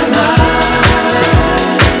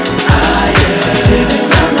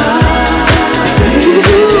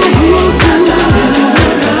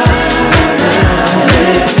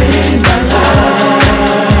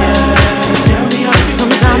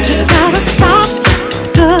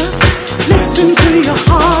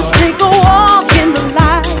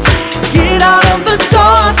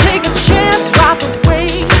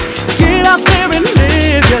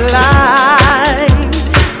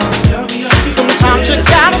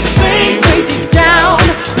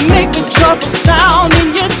 Sound and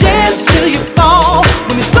you dance till you fall.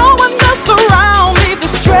 When there's no one else around, leave the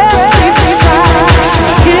stress, leave the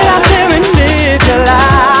strife. Get out there and live your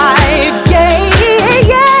life. Yeah,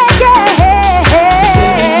 yeah, yeah.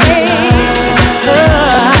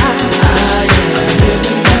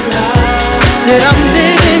 Said I'm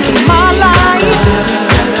living my life.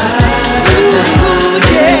 Ooh,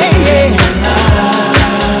 yeah, yeah.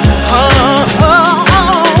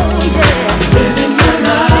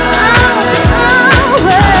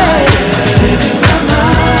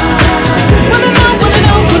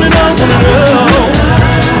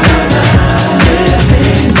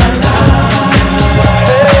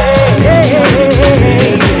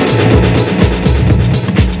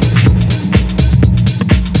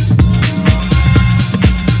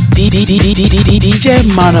 DJ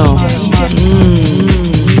Mano.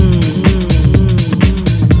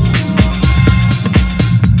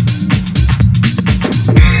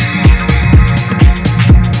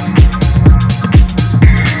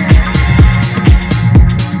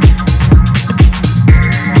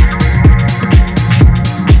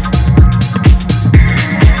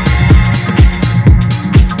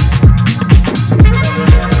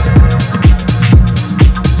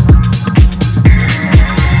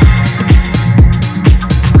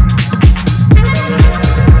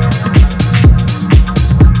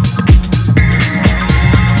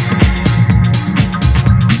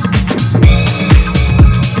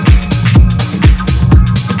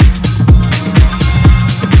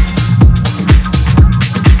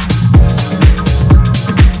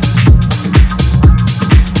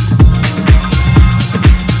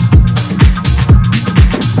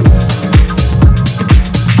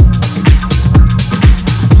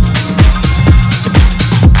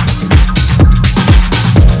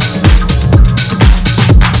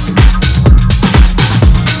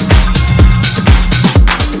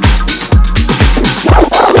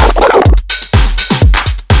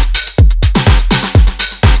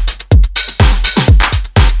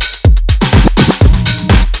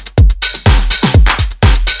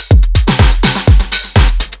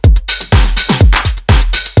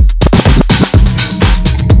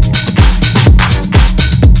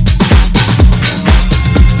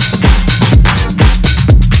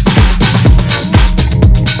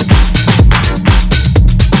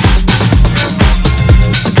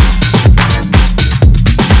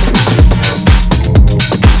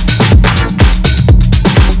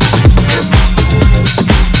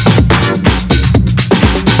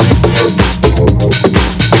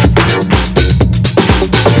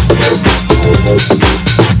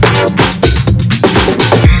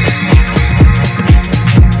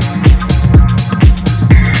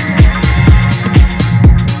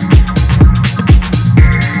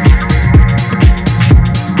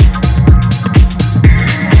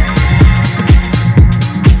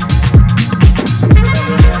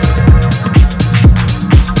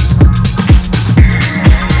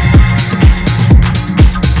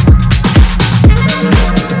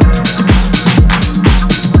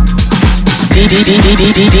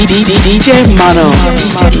 DJ Mano.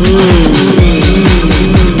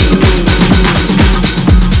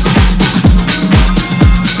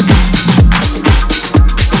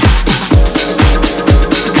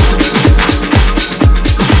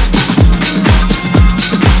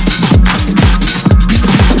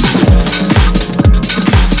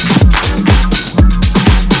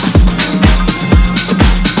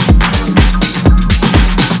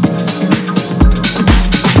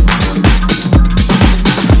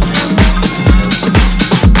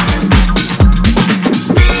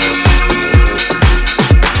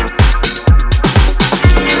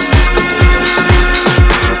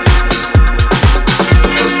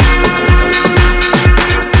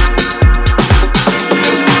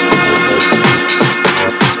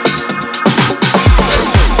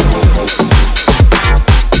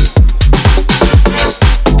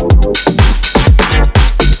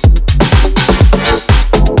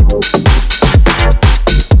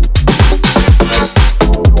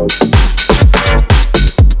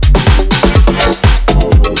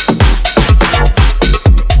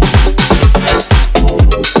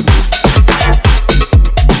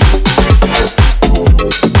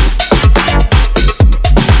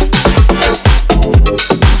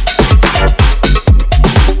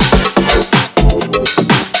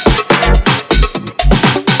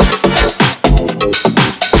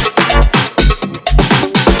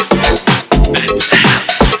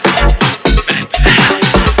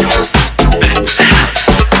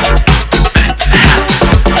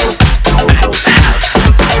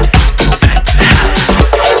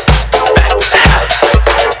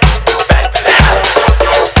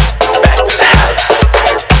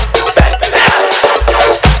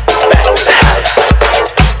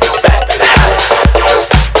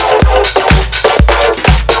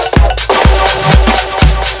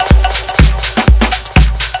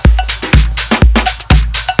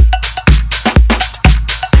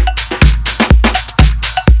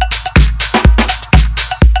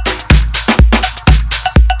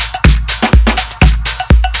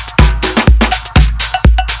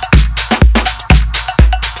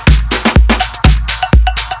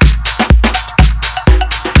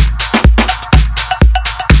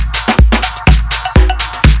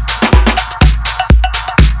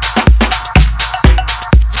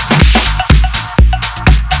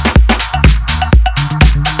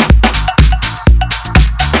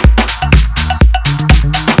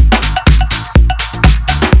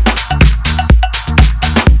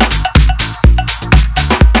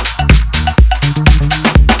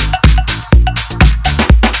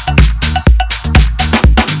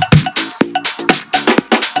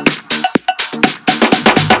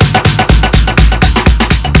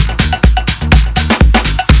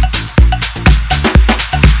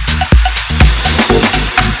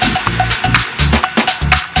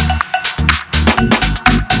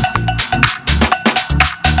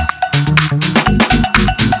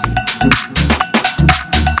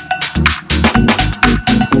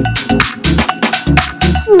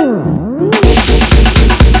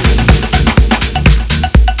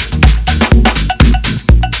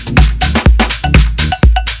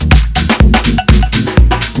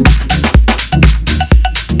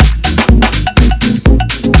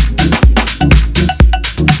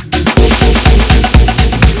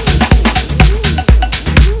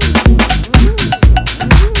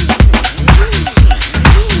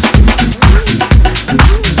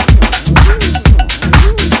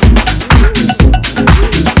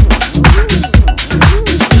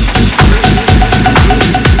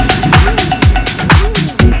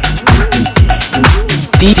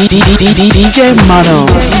 DJ Mano.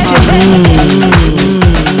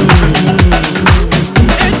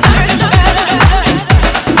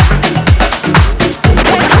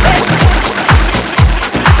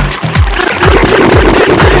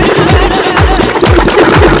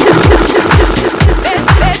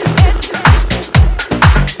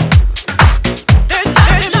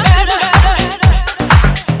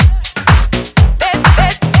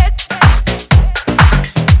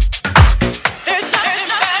 There's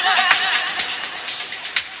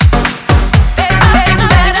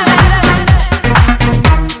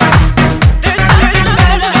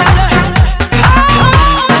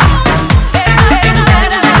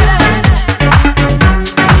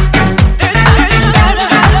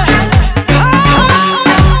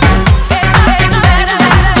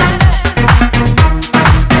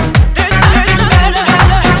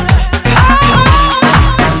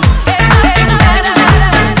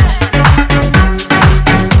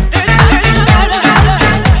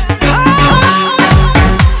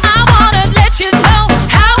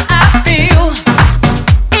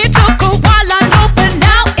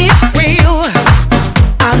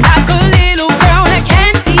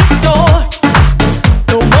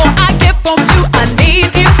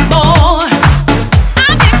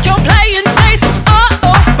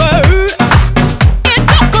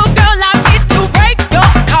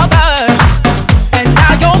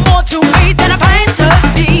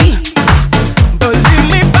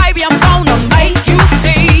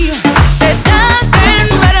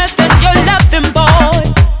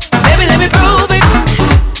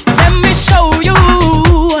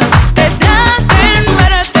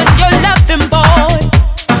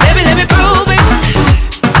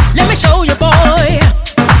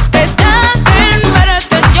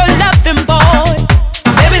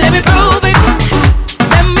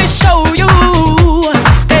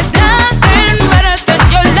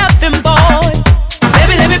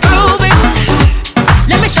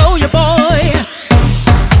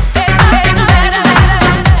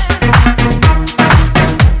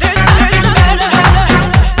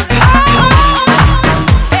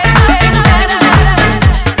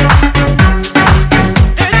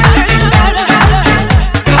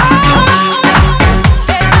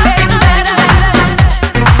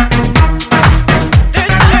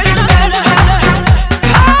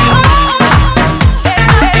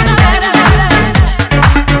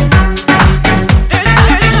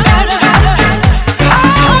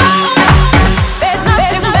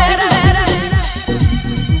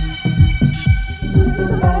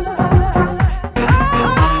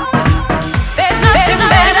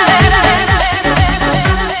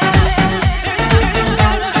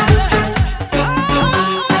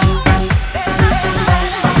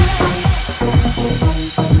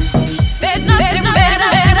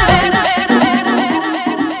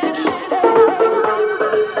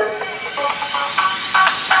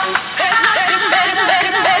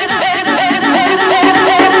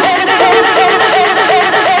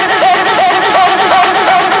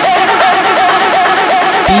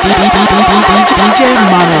DJ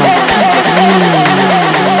Mano.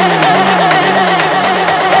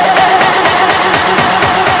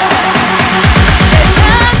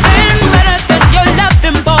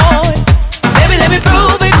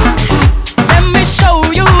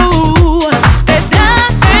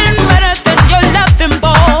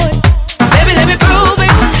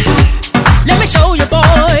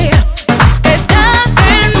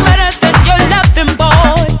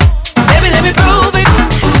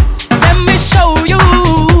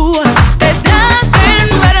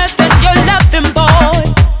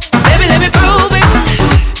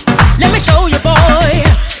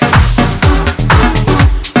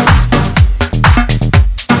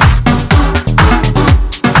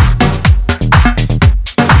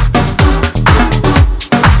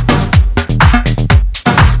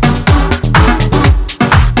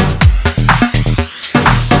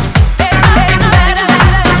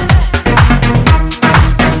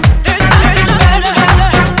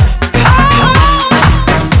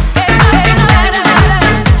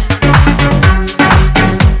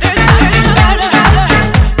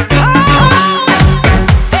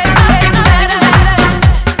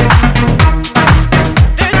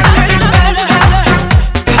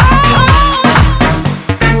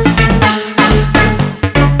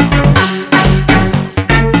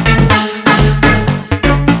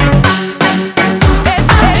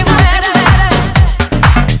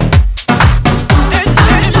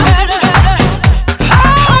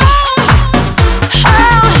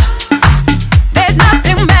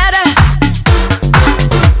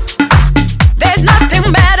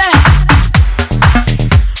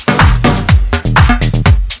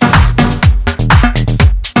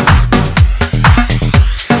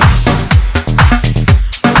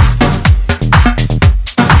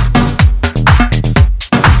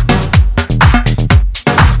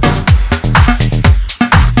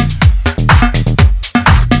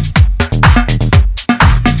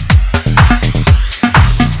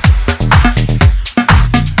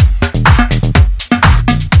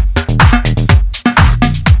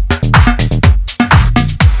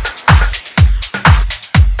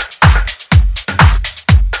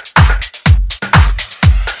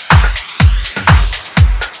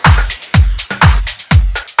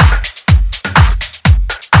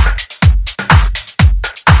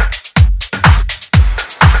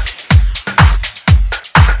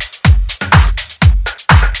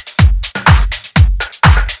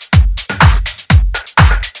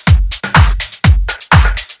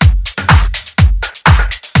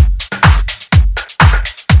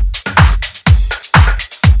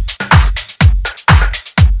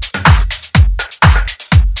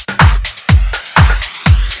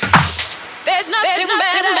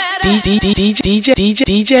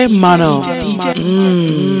 DJ Mano.